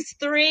about these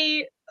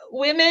 3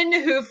 women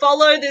who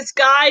follow this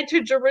guy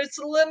to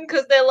Jerusalem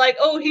because they're like,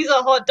 oh, he's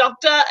a hot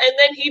doctor, and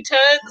then he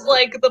turns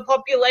like the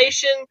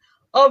population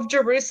of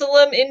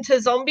Jerusalem into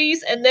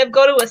zombies, and they've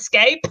got to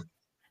escape.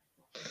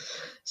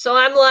 So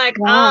I'm like,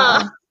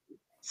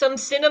 some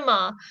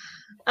cinema.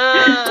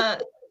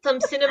 And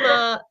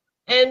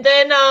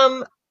then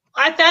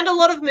I found a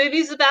lot of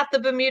movies about the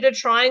Bermuda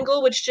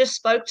Triangle, which just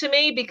spoke to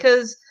me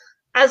because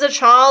as a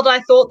child,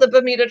 I thought the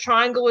Bermuda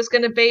Triangle was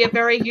going to be a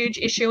very huge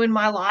issue in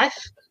my life.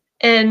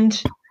 And,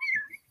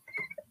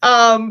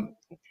 the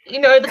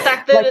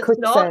fact that like it's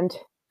quicksand.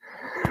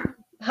 not.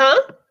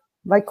 Huh?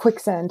 Like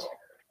quicksand.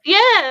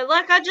 Yeah,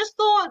 like I just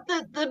thought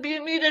that the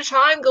Bermuda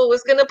Triangle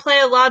was going to play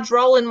a large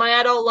role in my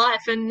adult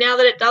life, and now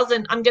that it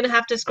doesn't, I'm going to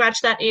have to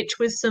scratch that itch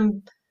with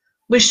some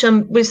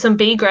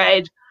B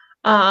grade.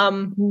 So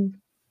I'm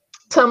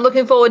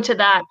looking forward to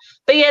that.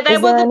 But yeah, they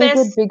were the best.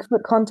 Is there any good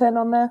Bigfoot content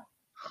on there?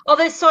 Oh,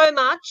 there's so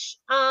much.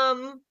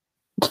 I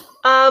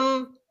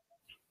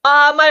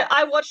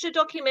watched a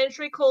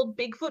documentary called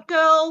Bigfoot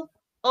Girl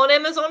on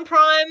Amazon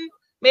Prime.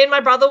 Me and my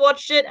brother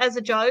watched it as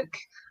a joke.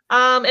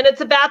 And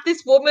it's about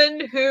this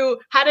woman who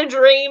had a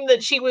dream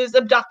that she was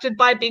abducted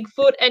by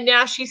Bigfoot, and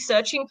now she's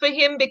searching for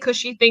him because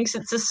she thinks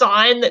it's a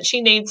sign that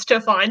she needs to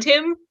find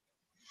him.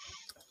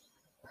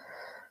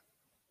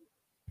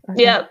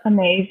 Yeah.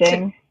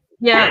 Amazing.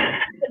 Yeah.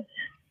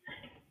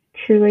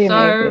 Truly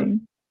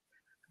amazing.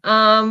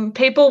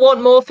 People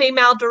want more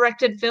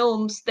female-directed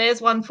films.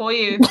 There's one for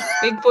you,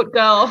 Bigfoot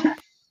Girl.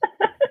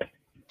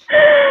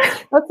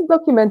 That's a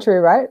documentary,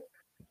 right?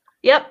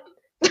 Yep.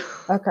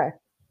 Okay.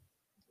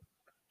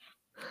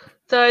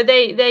 So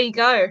there you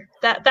go.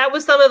 That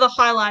was some of the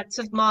highlights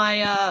of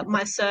my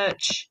my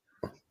search.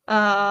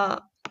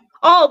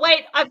 Oh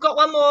wait, I've got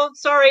one more.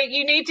 Sorry,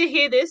 you need to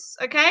hear this,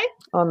 okay?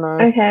 Oh no.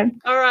 Okay.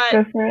 All right.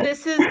 Go for it.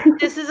 This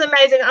is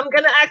amazing. I'm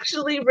gonna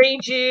actually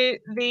read you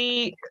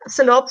the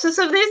synopsis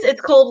of this. It's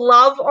called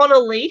Love on a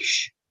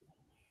Leash.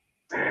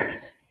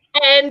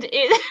 And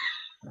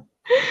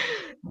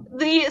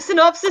the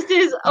synopsis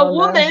is a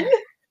woman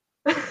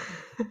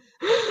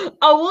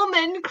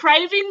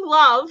craving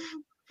love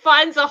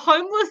finds a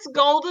homeless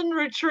golden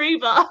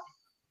retriever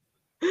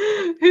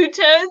who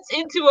turns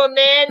into a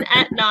man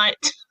at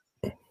night.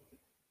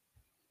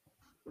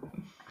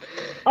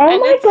 Oh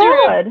my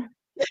god.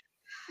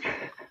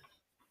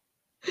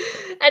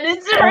 And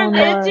it's a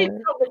romantic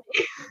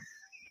comedy.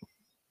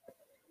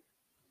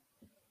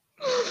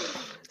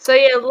 So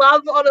yeah,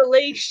 Love on a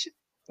Leash.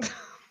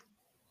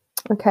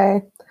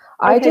 Okay.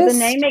 The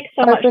name makes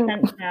so much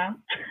sense now.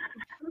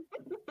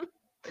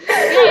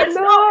 Yeah,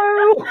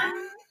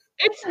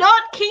 it's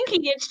not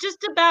kinky, it's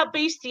just about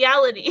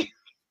bestiality.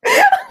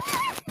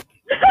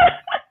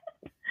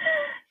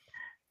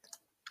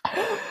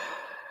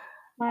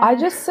 I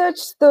just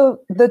searched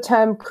the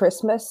term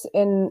Christmas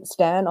in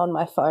Stan on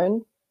my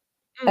phone,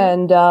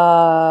 and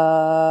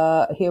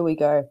here we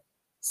go.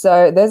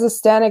 So there's a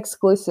Stan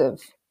exclusive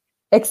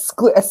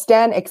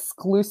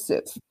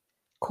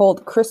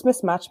called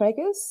Christmas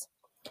Matchmakers.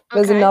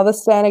 There's another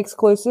Stan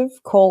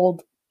exclusive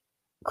called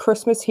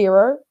Christmas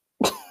Hero.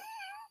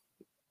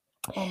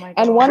 Oh my god.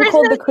 And one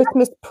called the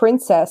Christmas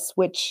Princess,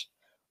 which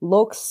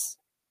looks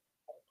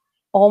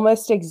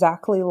almost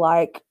exactly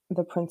like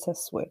the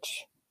Princess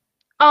Switch.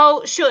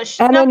 Oh,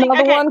 shush. And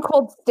another one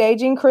called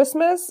Staging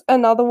Christmas,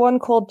 another one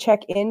called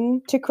Check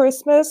In to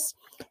Christmas.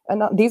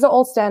 And these are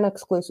all Stan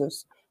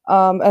exclusives.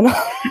 And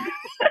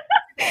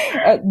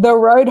The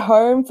Road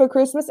Home for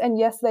Christmas. And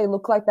yes, they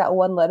look like that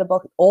one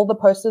letterbox. All the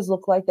posters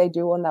look like they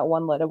do on that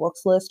one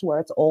letterbox list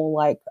where it's all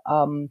like,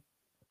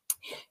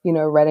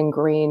 red and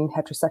green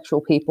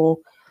heterosexual people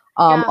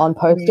on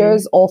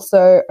posters.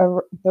 Also,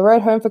 The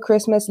Road Home for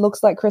Christmas,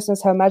 Looks Like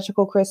Christmas, Her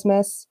Magical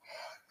Christmas,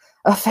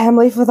 A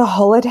Family for the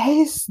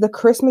Holidays, The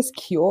Christmas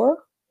Cure,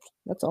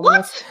 That's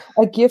ominous.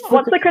 A gift for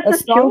What's the a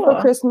Christmas song for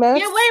cure? Christmas.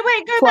 Yeah,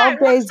 wait, go 12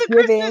 back. What's days the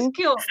Christmas giving.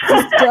 cure?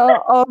 Sister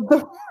of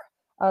the.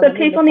 Oh, The let me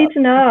people look need up. to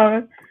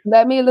know.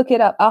 Let me look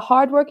it up. A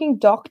hardworking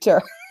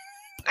doctor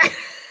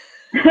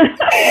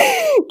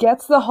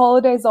gets the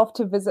holidays off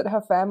to visit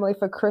her family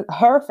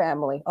her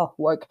family. Oh,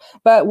 woke.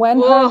 But when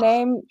her Whoa.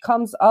 name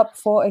comes up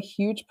for a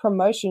huge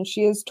promotion,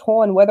 she is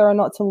torn whether or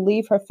not to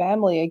leave her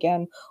family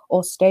again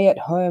or stay at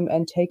home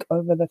and take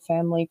over the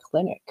family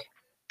clinic.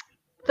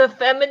 The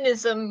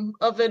feminism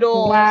of it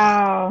all.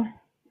 Wow.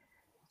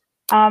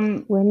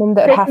 Women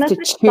that have to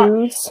Christmas is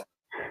choose.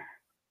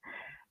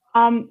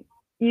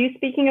 You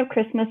speaking of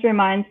Christmas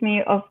reminds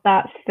me of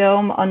that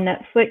film on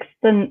Netflix,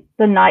 the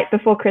Night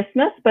Before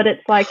Christmas, but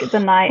it's like the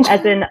night,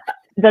 as in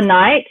the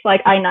night,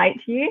 like I night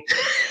you.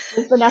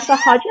 Is Vanessa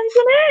Hudgens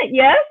in it?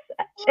 Yes.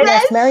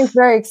 Yes, Mary's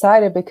very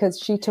excited because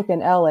she took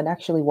an L and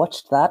actually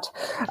watched that.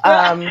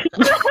 I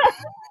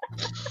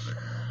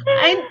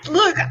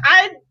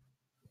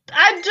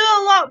do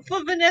a lot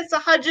for Vanessa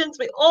Hudgens.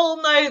 We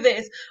all know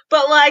this,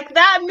 but like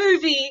that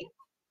movie,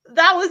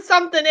 that was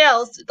something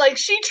else. Like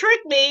she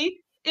tricked me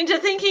into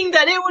thinking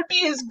that it would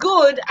be as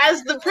good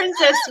as The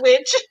Princess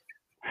Switch,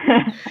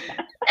 and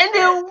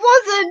it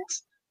wasn't.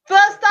 For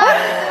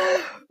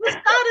starters,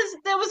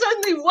 there was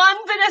only one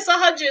Vanessa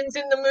Hudgens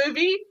in the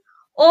movie.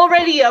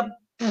 Already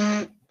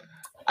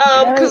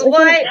because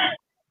why?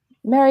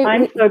 Mary,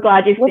 I'm so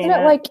glad you've seen it.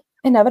 Wasn't it like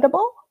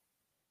inevitable?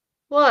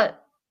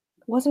 What?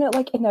 Wasn't it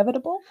like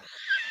inevitable?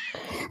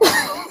 It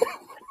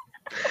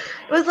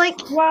was like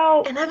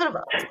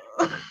inevitable.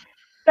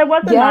 There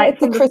was a night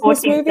it's a from the Christmas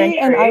 14th movie, century.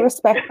 and I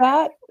respect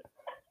that.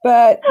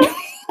 But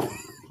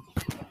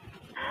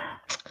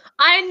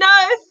I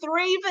know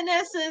 3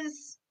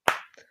 Vanessas.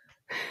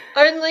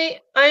 Only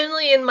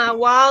in my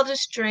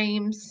wildest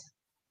dreams.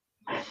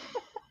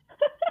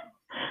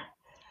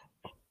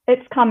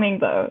 It's coming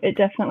though. It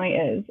definitely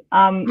is.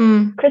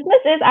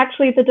 Christmas is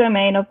actually the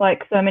domain of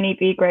like so many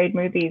B-grade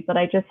movies that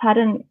I just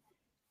hadn't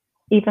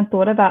even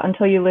thought about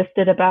until you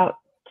listed about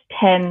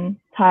 10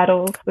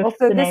 titles with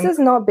also, the this name. is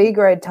not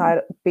B-grade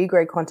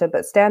content,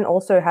 but Stan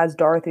also has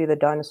Dorothy the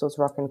Dinosaur's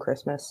Rockin'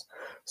 Christmas.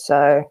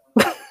 So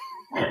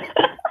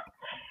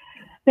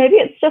maybe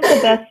it's just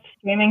the best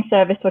streaming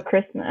service for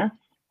Christmas.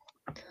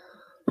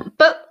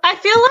 But I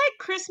feel like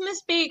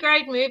Christmas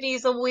B-grade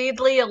movies are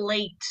weirdly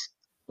elite.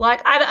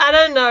 Like I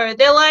don't know.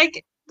 They're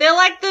like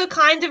the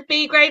kind of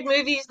B-grade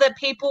movies that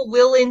people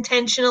will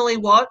intentionally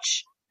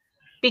watch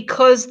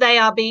because they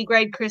are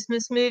B-grade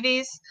Christmas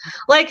movies.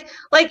 Like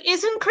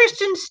isn't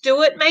Kristen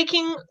Stewart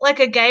making like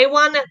a gay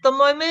one at the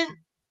moment?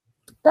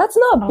 That's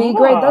not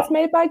B-grade. That's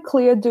made by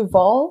Clea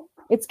Duvall.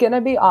 It's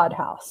gonna be Art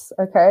House,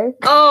 okay?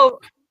 Oh,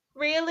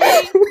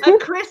 really? A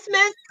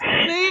Christmas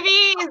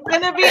movie is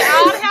gonna be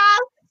Art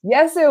House?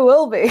 Yes, it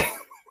will be.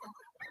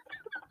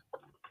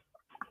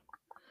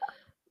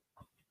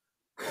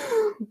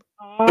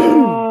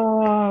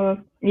 Oh,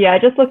 yeah. I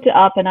just looked it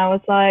up and I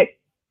was like,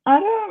 I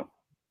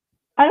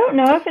don't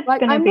know if it's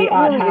like, gonna I'm be not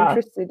Art really House.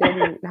 interested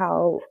in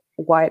how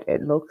white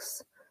it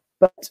looks,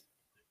 but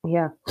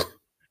yeah.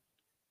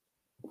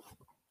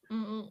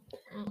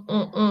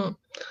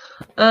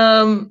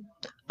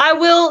 I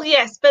will,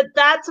 yes, but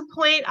that's a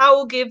point I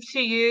will give to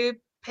you,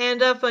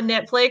 Panda, for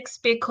Netflix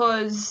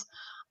because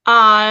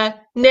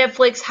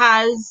Netflix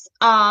has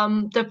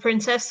the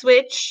Princess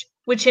Switch,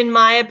 which in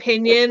my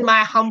opinion,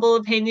 my humble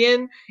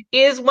opinion,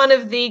 is one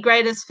of the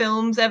greatest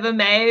films ever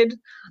made.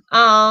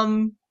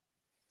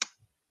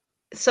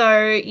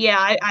 So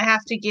yeah, I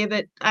have to give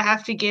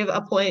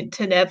a point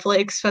to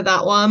Netflix for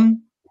that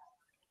one.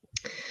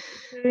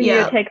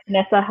 You take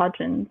Vanessa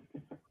Hudgens.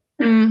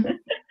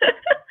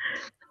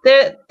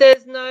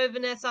 There's no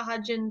Vanessa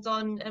Hudgens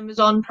on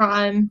Amazon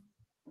Prime.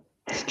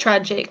 It's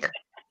tragic.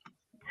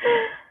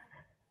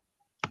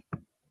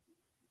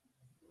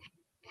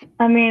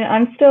 I mean,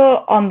 I'm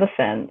still on the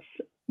fence,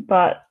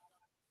 but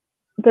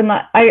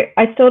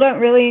I still don't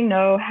really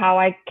know how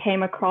I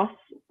came across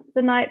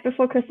The Night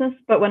Before Christmas,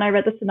 but when I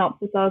read the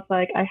synopsis, I was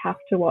like, I have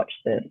to watch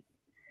this.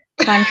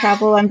 Time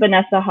travel and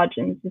Vanessa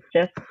Hudgens is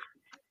just,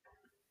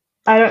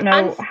 I don't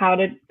know how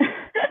to.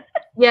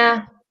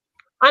 Yeah.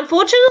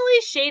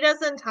 Unfortunately, she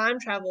doesn't time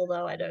travel,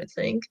 though, I don't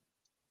think.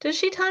 Does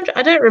she time travel?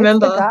 I don't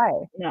remember. It's the guy.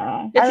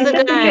 No. It's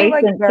the guy.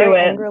 Like very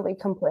angrily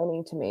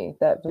complaining to me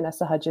that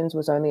Vanessa Hudgens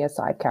was only a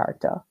side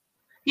character.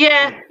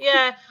 Yeah.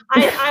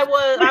 I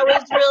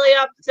was really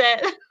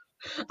upset.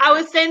 I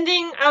was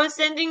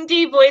sending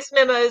D voice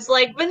memos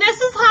like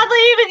Vanessa's hardly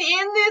even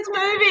in this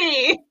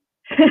movie.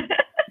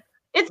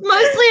 It's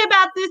mostly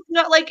about this,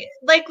 not like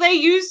they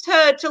used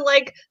her to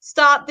like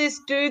start this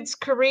dude's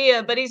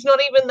career, but he's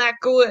not even that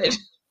good.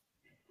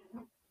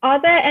 Are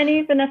there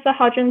any Vanessa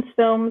Hudgens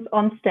films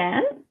on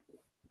Stan?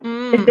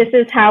 If this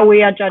is how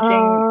we are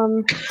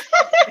judging.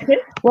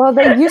 Well,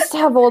 they used to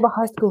have all the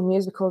High School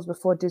Musicals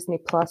before Disney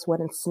Plus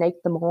went and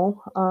snaked them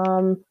all.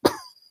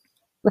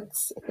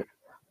 Let's see.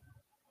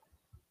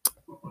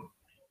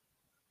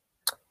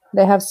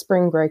 They have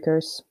Spring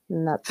Breakers,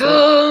 and that's it.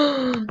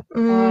 Oh,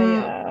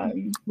 yeah.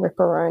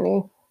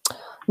 Ripperoni.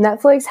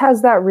 Netflix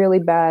has that really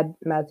bad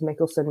Mads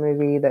Mikkelsen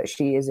movie that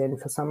she is in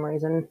for some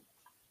reason.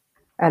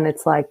 And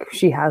it's like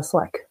she has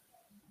like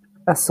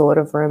a sort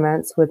of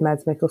romance with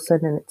Mads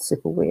Mikkelsen and it's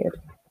super weird.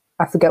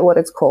 I forget what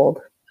it's called.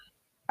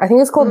 I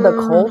think it's called The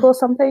Cold or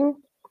something.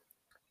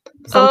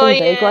 Something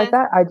vague like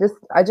that. I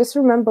just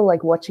remember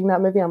like watching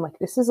that movie. I'm like,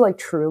 this is like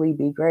truly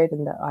B grade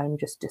and that I'm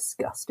just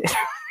disgusted.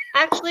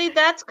 Actually,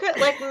 that's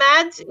like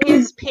Mads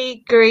is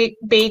B grade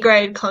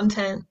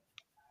content.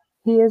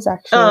 He is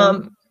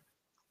actually.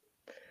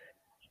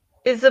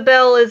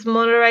 Isabel is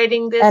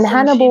moderating this. And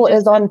Hannibal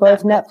is on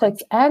both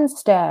Netflix and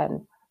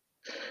Stan.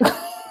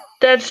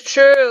 That's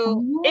true.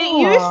 Oh.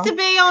 It used to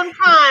be on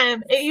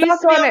Prime. It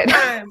used to be on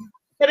Prime.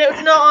 But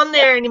it's not on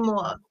there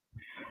anymore.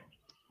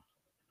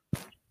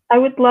 I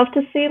would love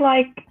to see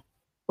like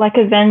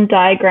a Venn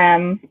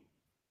diagram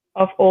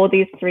of all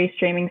these 3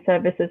 streaming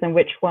services and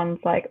which ones,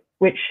 like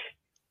which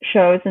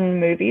shows and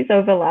movies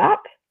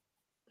overlap.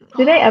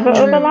 Do they ever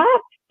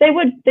overlap?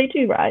 They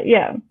do, right?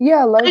 Yeah.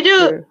 Yeah, they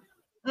do.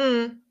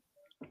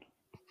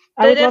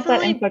 I would love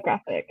that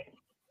infographic.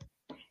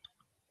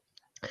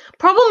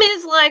 Problem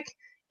is, like,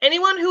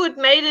 anyone who had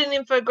made an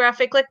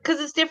infographic, like, because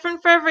it's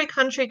different for every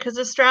country, because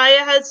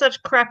Australia has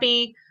such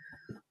crappy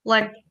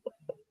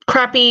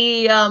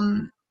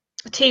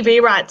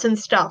TV rights and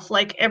stuff.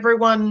 Like,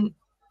 everyone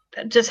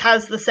just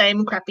has the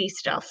same crappy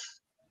stuff.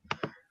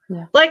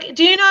 Yeah. Like,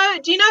 do you know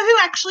who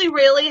actually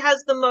really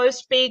has the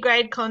most B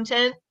grade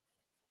content?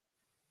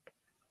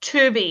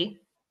 Tubi.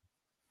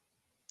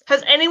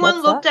 Has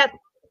anyone looked at?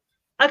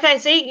 Okay,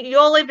 see, you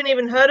all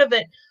even heard of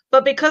it,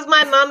 but because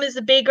my mum is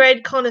a B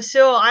grade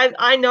connoisseur,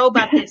 I know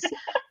about this.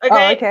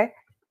 Okay. Okay.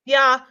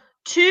 Yeah,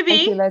 Tubi.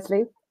 Thank you,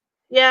 Leslie.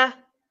 Yeah,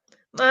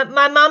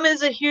 my mum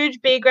is a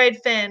huge B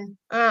grade fan.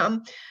 Anyway,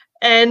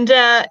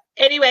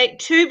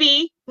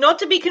 Tubi, not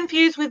to be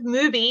confused with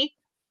Mubi,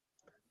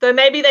 though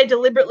maybe they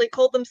deliberately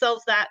called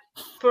themselves that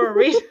for a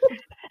reason.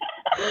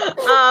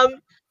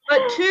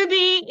 But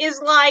Tubi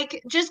is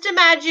like, just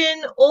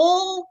imagine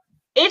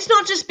it's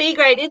not just B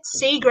grade, it's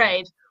C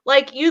grade.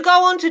 Like, you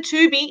go onto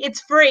Tubi, it's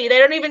free. They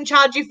don't even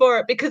charge you for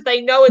it because they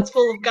know it's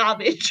full of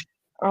garbage.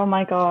 Oh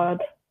my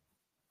god.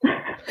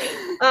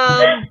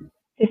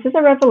 This is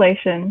a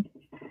revelation.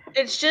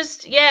 It's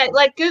just, yeah,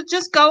 like,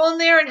 just go on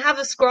there and have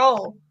a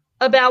scroll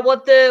about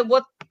what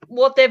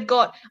they've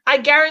got. I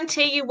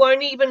guarantee you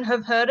won't even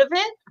have heard of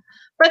it.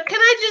 But can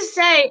I just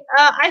say,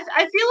 I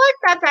feel like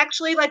that's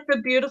actually, like,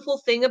 the beautiful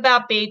thing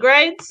about B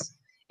grades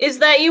is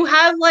that you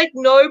have, like,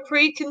 no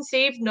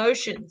preconceived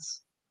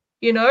notions,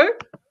 you know?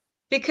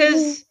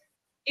 Because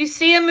you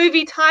see a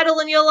movie title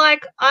and you're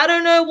like, I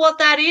don't know what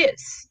that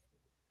is.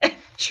 And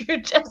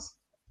you just...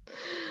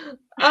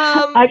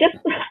 I just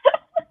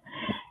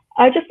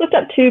looked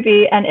up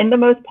Tubi, and in the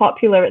most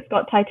popular, it's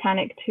got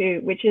Titanic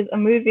 2, which is a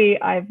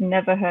movie I've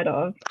never heard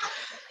of.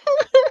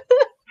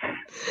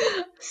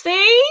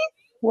 See?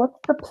 What's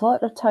the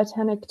plot of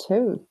Titanic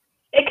 2?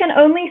 It can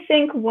only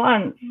sink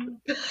once.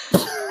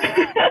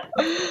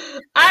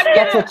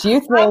 That's what you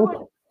think.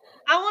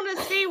 I want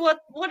to see what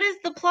is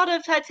the plot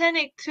of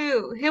Titanic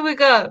 2. Here we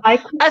go. A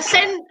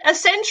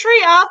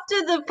century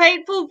after the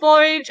fateful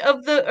voyage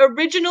of the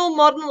original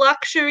modern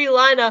luxury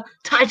liner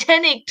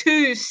Titanic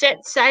 2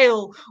 set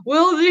sail,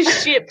 will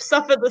this ship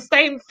suffer the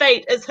same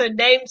fate as her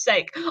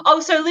namesake?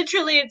 Oh, so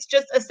literally it's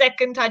just a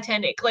second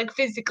Titanic, like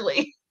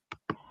physically.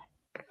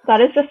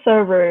 That is just so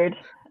rude.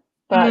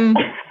 But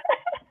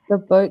the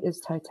boat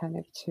is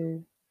Titanic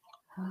 2.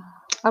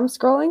 I'm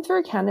scrolling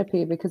through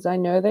Canopy because I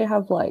know they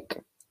have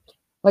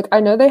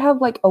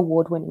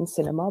award-winning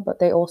cinema, but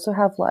they also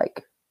have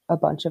like a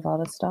bunch of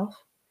other stuff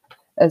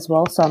as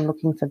well. So I'm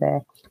looking for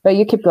there. But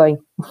you keep going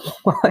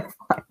while I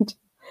find.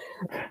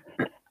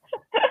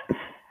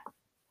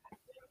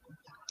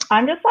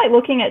 I'm just like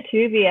looking at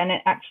Tubi, and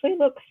it actually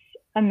looks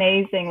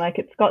amazing. Like,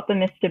 it's got the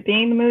Mr.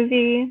 Bean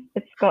movie.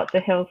 It's got The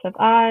Hills Have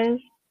Eyes.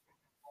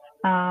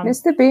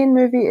 Mr. Bean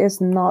movie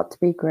is not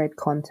B grade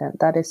content.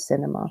 That is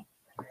cinema.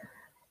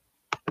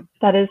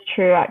 That is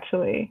true,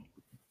 actually.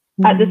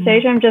 At this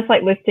stage, I'm just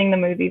like listing the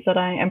movies that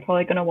I am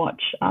probably going to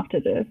watch after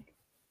this.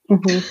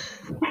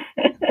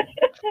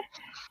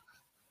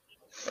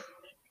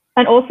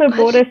 And also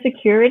Border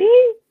Security.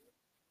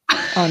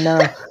 Oh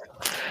no.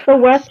 The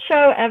worst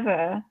show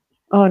ever.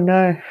 Oh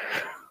no.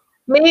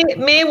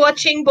 Me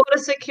watching Border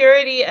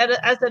Security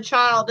as a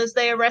child as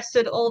they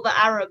arrested all the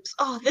Arabs.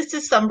 Oh, this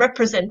is some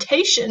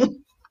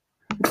representation.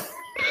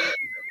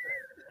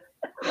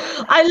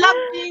 I love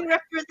being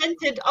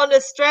represented on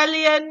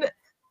Australian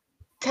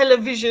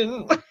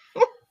television.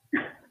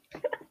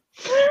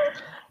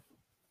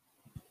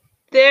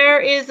 There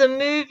is a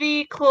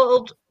movie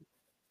called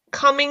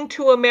Coming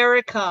to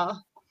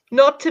America,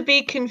 not to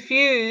be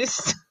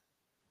confused.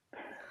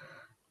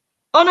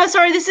 Oh no,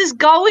 sorry, this is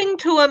Going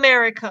to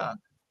America.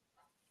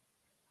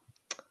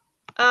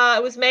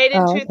 It was made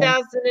in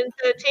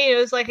 2013. It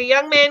was like a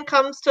young man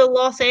comes to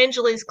Los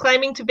Angeles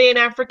claiming to be an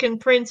African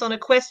prince on a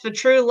quest for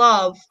true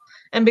love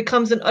and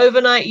becomes an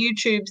overnight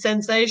YouTube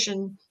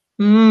sensation.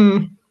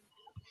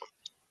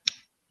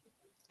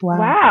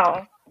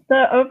 Wow.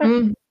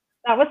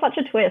 That was such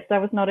a twist. I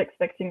was not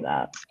expecting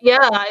that. Yeah,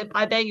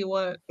 I bet you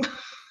weren't.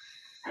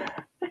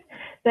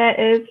 There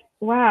is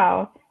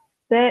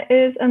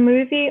a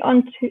movie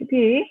on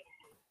Tubi,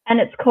 and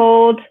it's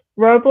called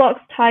Roblox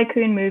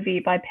Tycoon Movie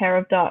by Pair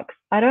of Ducks.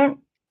 I don't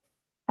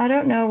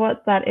know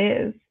what that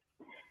is.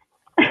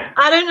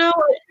 I don't know.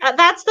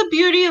 That's the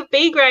beauty of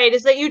B grade,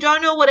 is that you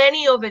don't know what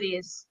any of it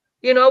is.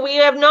 You know, we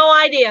have no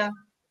idea.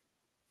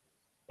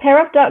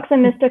 Pair of Ducks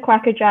and Mr.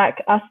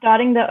 Quackerjack are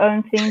starting their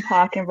own theme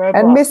park in Roblox.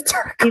 And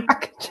Mr.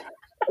 Quackerjack.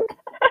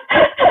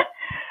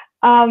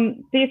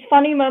 These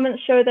funny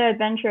moments show their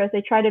adventure as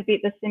they try to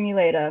beat the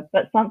simulator,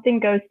 but something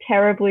goes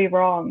terribly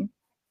wrong.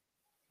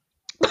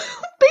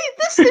 Beat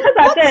the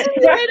simulator?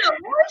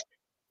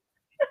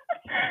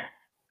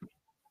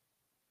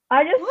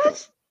 What?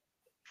 What?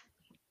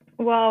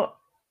 Well,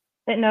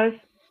 it knows.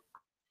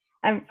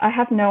 I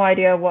have no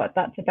idea what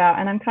that's about,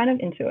 and I'm kind of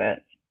into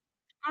it.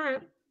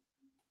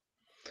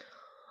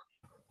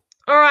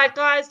 All right,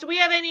 guys. Do we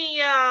have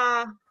any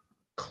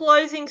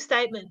closing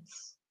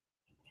statements?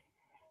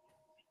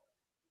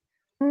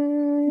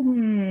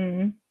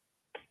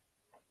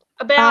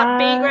 About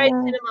B grade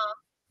cinema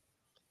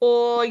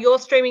or your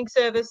streaming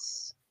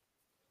service?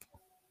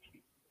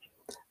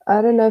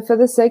 I don't know. For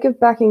the sake of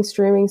backing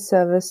streaming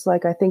service,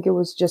 like, I think it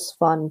was just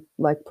fun,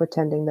 like,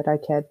 pretending that I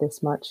cared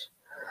this much.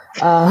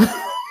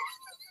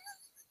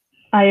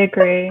 I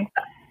agree.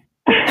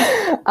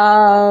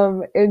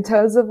 In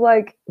terms of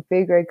like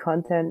B grade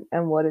content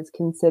and what is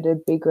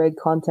considered B grade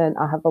content,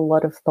 I have a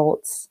lot of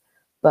thoughts,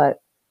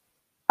 but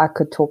I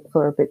could talk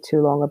for a bit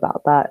too long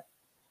about that.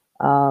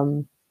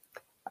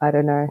 I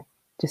don't know.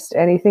 Just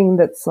anything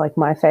that's like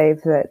my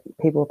fave that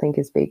people think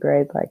is B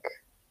grade, like,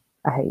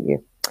 I hate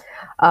you.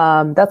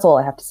 That's all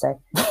I have to say.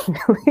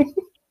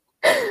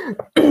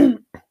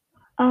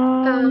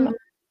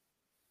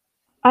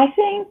 I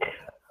think.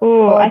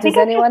 Does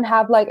anyone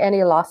have like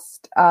any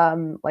last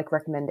like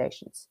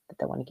recommendations that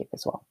they want to give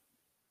as well?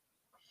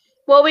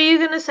 What were you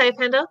going to say,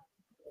 Panda?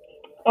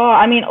 Oh,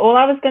 I mean, all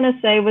I was going to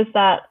say was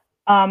that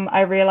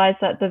I realized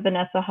that the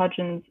Vanessa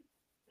Hudgens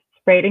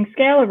rating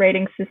scale, a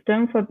rating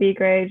system for B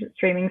grade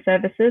streaming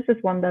services,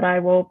 is one that I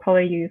will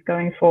probably use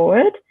going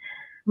forward.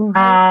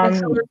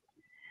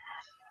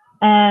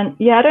 And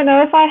yeah, I don't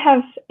know if I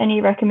have any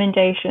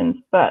recommendations,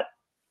 but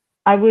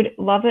I would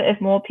love it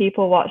if more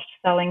people watched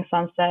Selling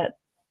Sunset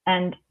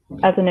and,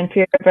 as an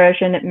inferior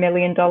version, $1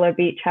 Million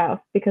Beach House,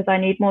 because I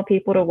need more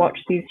people to watch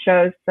these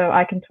shows so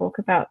I can talk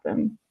about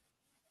them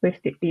with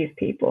these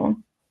people.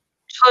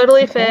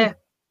 Totally fair.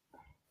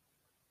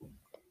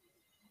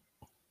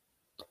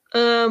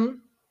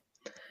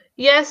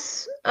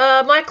 Yes,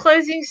 my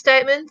closing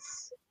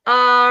statements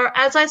are,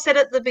 as I said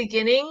at the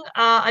beginning,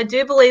 I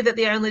do believe that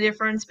the only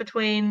difference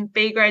between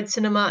B grade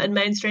cinema and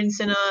mainstream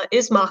cinema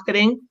is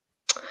marketing.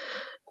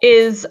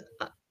 I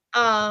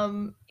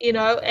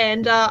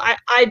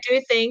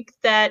do think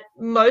that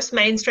most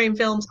mainstream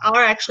films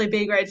are actually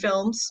B grade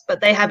films, but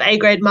they have A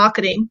grade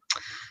marketing,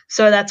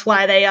 so that's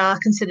why they are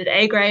considered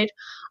A grade.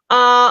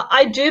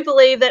 I do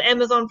believe that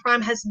Amazon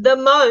Prime has the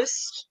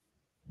most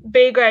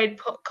B grade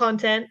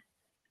content,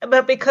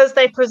 but because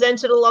they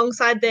present it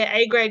alongside their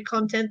A grade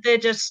content, they're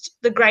just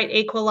the great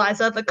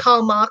equalizer, the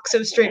Karl Marx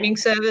of streaming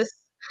service,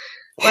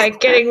 like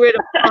getting rid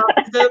of half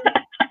of them.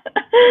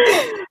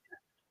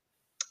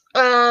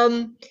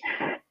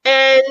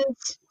 And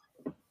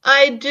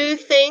I do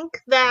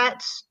think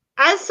that,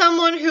 as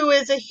someone who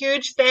is a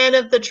huge fan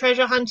of the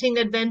treasure hunting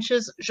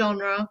adventures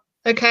genre,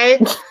 okay,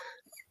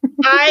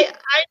 I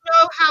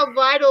know how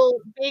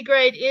vital B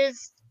grade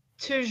is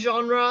to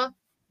genre,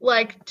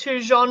 like to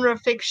genre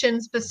fiction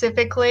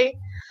specifically.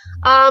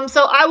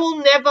 So I will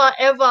never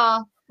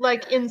ever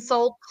like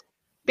insult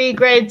B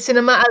grade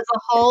cinema as a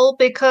whole,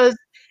 because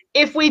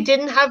if we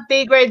didn't have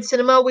B grade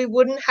cinema, we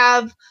wouldn't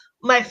have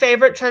my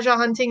favorite treasure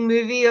hunting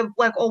movie or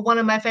one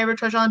of my favorite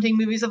treasure hunting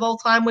movies of all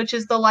time, which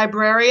is The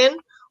Librarian,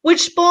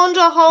 which spawned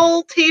a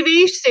whole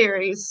TV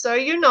series. So,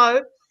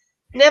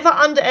 never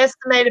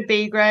underestimate a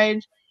B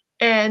grade.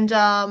 And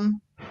I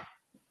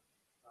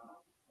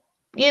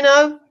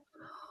wanted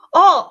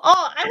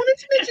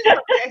to mention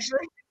something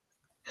actually.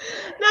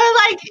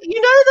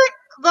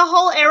 The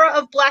whole era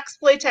of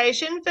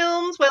blaxploitation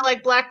films where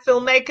like black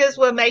filmmakers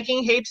were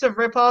making heaps of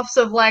ripoffs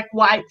of like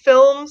white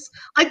films.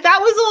 Like that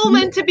was all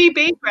meant to be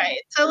B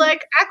grade. So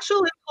like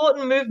actual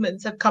important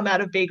movements have come out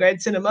of B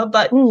grade cinema.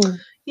 But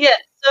yeah,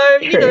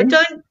 so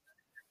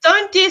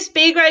don't diss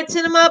B grade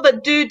cinema,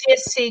 but do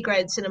diss C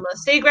grade cinema.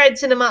 C grade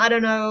cinema, I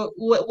don't know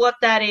what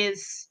that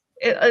is.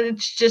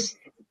 It's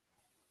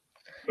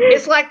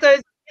like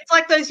those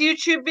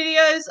YouTube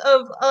videos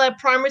of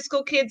primary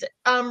school kids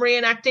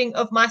reenacting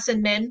Of Mice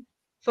and Men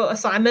for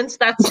assignments.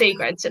 That's C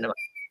grade cinema.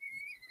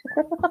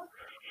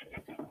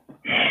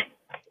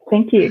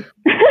 Thank you.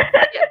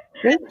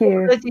 Thank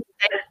you.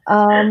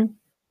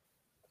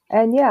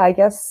 And yeah, I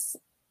guess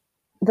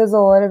there's a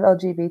lot of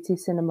LGBT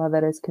cinema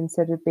that is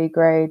considered B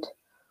grade.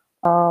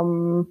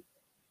 And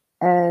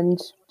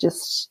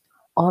just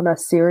on a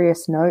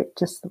serious note,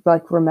 just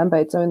like remember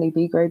it's only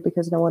B grade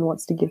because no one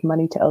wants to give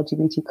money to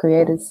LGBT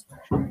creators.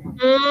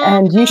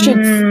 And you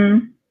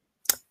should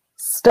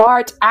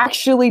start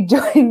actually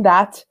doing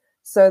that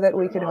so that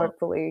we could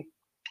hopefully,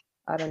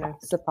 I don't know,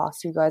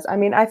 surpass you guys. I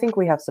mean, I think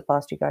we have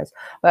surpassed you guys,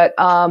 but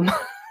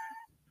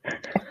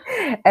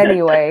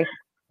anyway,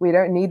 we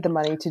don't need the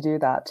money to do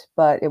that,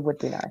 but it would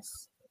be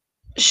nice.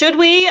 Should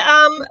we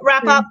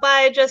wrap up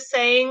by just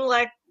saying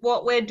like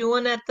what we're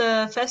doing at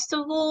the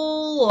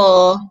festival,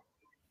 or?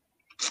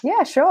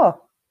 Yeah, sure.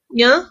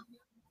 Yeah.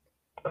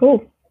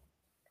 Cool.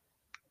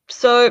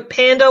 So,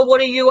 Panda, what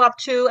are you up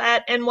to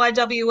at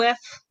NYWF?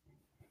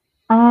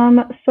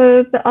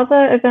 So the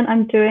other event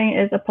I'm doing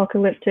is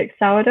Apocalyptic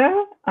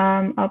Sourdough.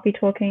 I'll be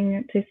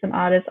talking to some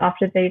artists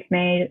after they've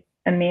made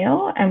a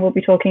meal, and we'll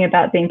be talking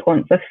about the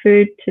importance of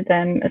food to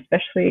them,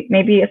 especially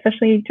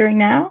during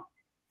now.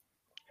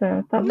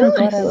 So that's Oh my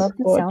god, I love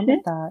the sound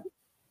of that.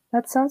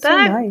 That sounds so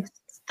nice.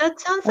 That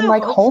sounds and so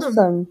like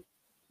wholesome.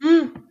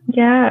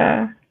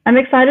 Yeah, I'm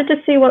excited to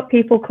see what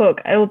people cook.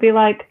 It will be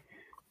like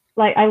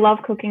I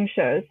love cooking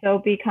shows, so it'll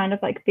be kind of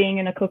like being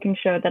in a cooking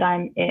show that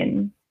I'm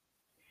in.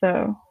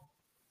 So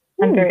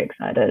I'm very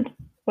excited.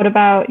 What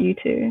about you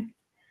two?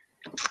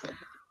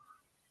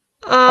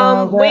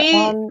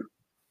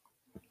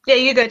 Yeah,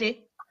 you go,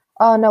 Dee.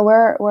 Oh no,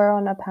 we're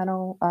on a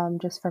panel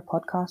just for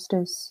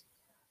podcasters,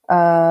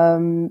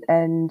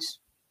 and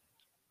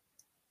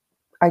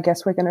I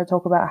guess we're going to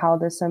talk about how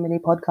there's so many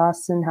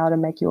podcasts and how to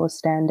make yours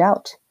stand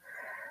out.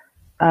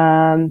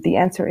 The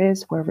answer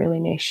is we're really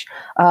niche.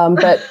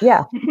 But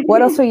yeah,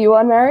 what else are you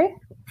on, Mary?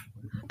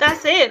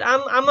 That's it.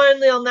 I'm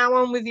only on that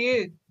one with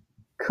you.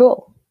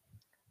 Cool.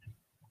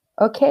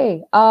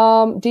 Okay.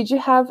 Did you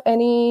have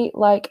any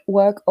like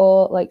work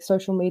or like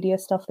social media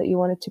stuff that you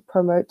wanted to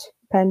promote,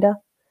 Panda?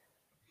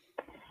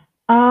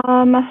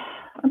 I'm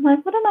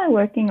like, what am I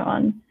working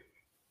on?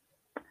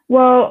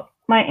 Well,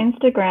 my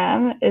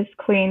Instagram is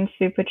Queen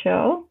Super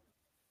Chill,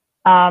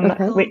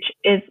 which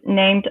is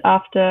named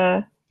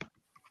after.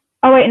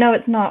 Oh wait, no,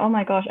 it's not. Oh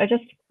my gosh, I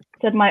just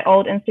said my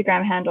old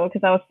Instagram handle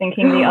because I was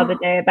thinking the other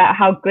day about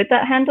how good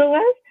that handle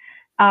was.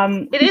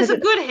 It is a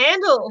good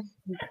handle.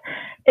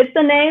 It's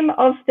the name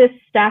of this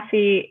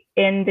staffy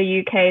in the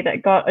UK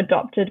that got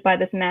adopted by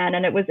this man,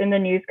 and it was in the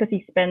news because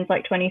he spends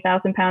like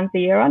 £20,000 a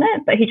year on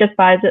it, but he just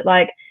buys it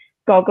like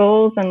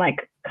goggles and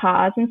like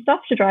cars and stuff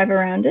to drive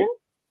around in.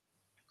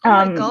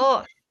 Oh my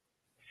god.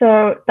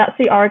 So that's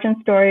the origin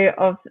story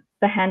of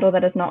the handle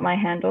that is not my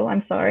handle.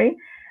 I'm sorry.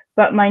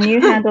 But my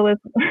new handle is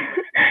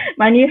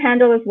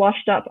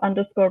washed up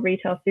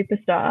 _retail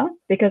superstar,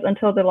 because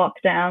until the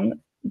lockdown,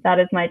 that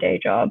is my day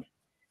job.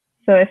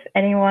 So if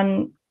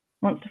anyone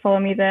wants to follow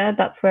me there,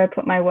 that's where I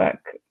put my work.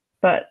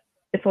 But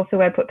it's also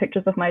where I put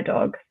pictures of my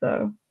dog.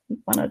 So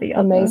one or the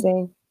other.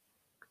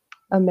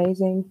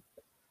 Amazing.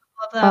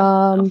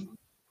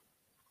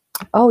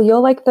 Oh, you're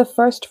like the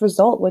first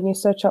result when you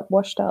search up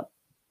washed up.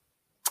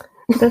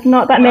 There's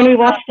not that many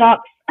washed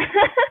ups.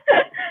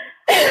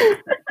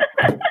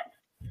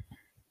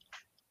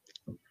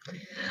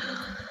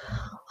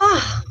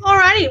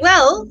 Alrighty,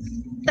 well,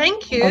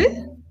 thank you.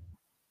 Okay.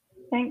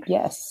 Thanks.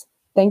 Yes.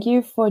 Thank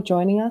you for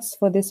joining us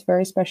for this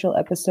very special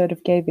episode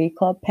of Gay V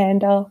Club,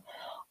 Panda.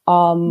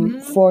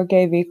 For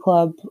Gay V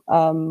Club,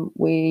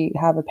 we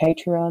have a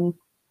Patreon,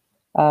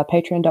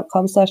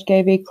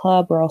 patreon.com/Gay V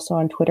Club. We're also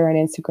on Twitter and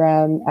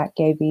Instagram at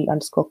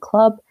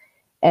GayV_club.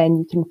 And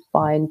you can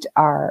find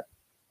our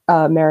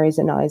Mary's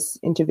and I's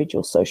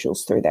individual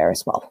socials through there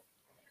as well.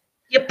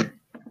 Yep.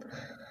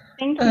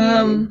 Thank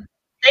you.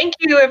 Thank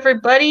you,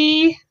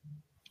 everybody.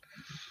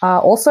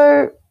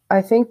 Also,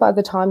 I think by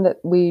the time that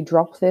we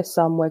drop this,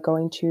 we're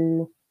going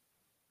to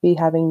be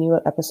having new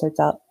episodes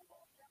out.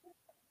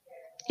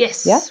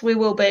 Yes, we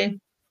will be.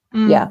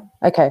 Yeah.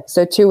 Okay.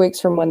 So 2 weeks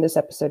from when this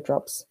episode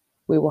drops,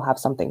 we will have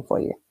something for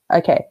you.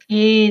 Okay.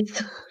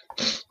 Yes.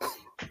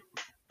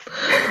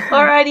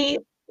 Alrighty.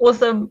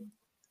 Awesome.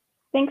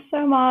 Thanks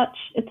so much.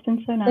 It's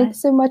been so nice.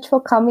 Thanks so much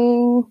for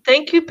coming.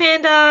 Thank you,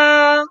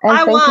 Panda. And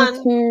I won.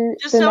 Thank you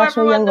to the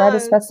National Young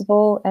Writers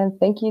Festival. And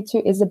thank you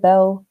to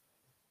Isabel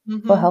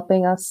for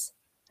helping us.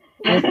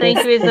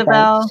 Thank you,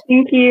 Isabel.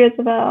 Thank you,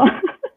 Isabel.